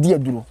ese wodi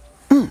aduro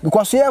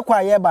because ye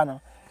kwa ye ba no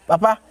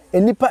papa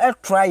enipa e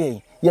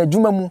try ye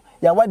adwuma mu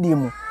ya wade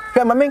mu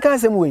hwe ma menka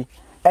asem we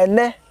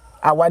ene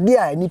awade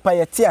a enipa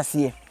ye te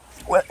ase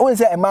won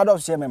se e ma do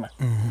so mema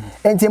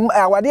enti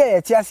awade a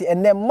ye te ase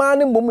ene ma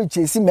ne mbom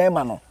chesi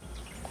mema no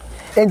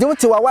enti wo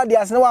te awade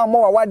ase na wa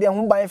mo awade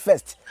ho ban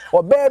first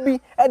oba bi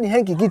e de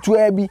hankiki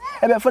tuwa bi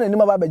e be fa na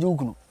nima ba baje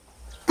ukunu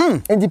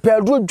enti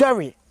pedro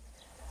dware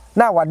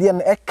na awade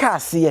no e ka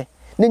ase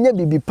na nya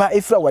bibipa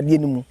efra awade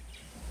no mu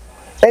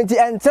enti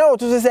enta o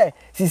to se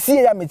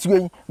sisie ya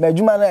metiwe ma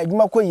adwuma na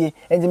adwuma koye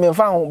enti me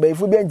fa ho ba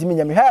efu bi enti me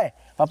nya me hey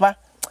papa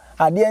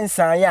ade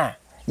ensan ya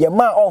ye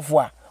ma off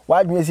a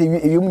wa dwuma se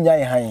ewem nya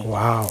ye han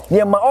wow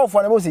ye ma off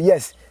na bo se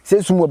yes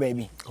se sumo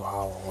baby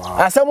wow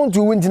asam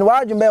ntu wunti na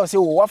wa dwuma se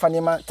wo wafa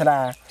ne ma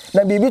tra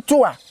na bibi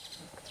to a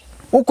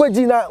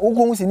ukoji na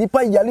uko se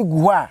nipa yale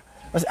gu ho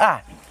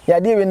a ya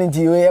de we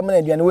nti we ye ma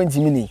na duane wonti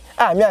mi ni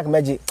me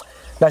akamaje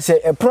na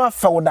se e pro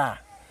fawda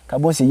ka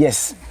bo se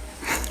yes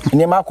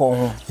ni ma ko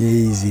ho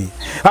easy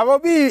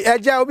abobi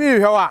eja obi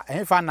hwe wa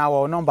enfa na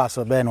wo number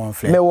so be no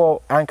mfle me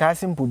wo anka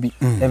simple bi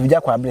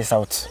evija kwa bre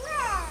south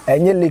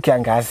enye lake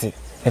anka ase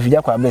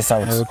evija kwa bre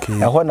south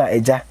ho na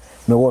eja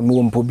me wo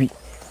mpo bi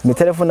me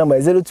telephone number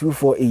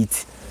 0248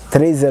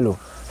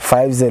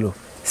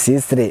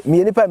 305063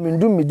 me nipa me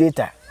ndum me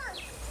data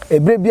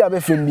ebre bi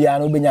abefrem bia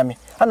no benyame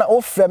ana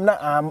o frem na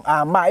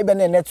ama ibe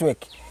na network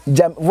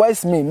jam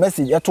voice me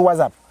message eto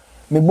WhatsApp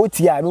me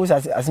boti a me wo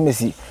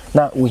asemesi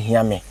na wo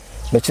hia me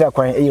be kira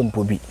kwan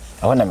mpo bi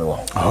na me wo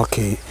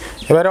okay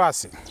ebere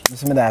wase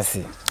bismillah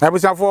ase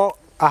abusafo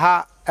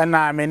aha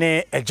na me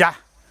ne eja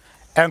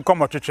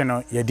enkomo twetwe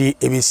no ye di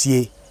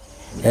ebesie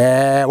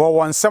wo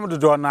wonsam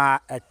dodo na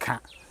eka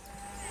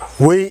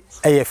we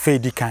eye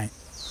fedi kan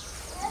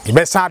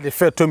ibe sa de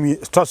fe to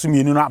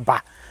mi nu na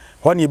ba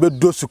ho ne be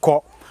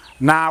dosuko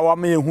na wo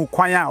me hu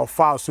kwan a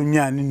ofa so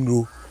nyaa ni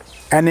nuro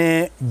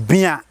ene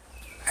bia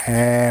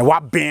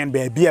wa ben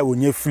ba bia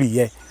wonye free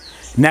ye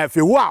na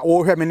fe wo a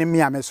wo hwe me ne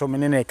mia me so me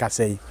ne ka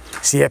sei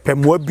se ye pe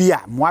mo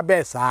bia mo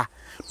be sa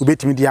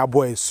obetimi dia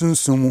boy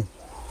sunsumu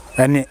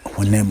ene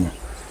honemu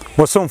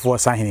wo somfo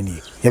sa hene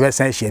ni ye be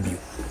san hia bi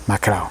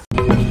makrao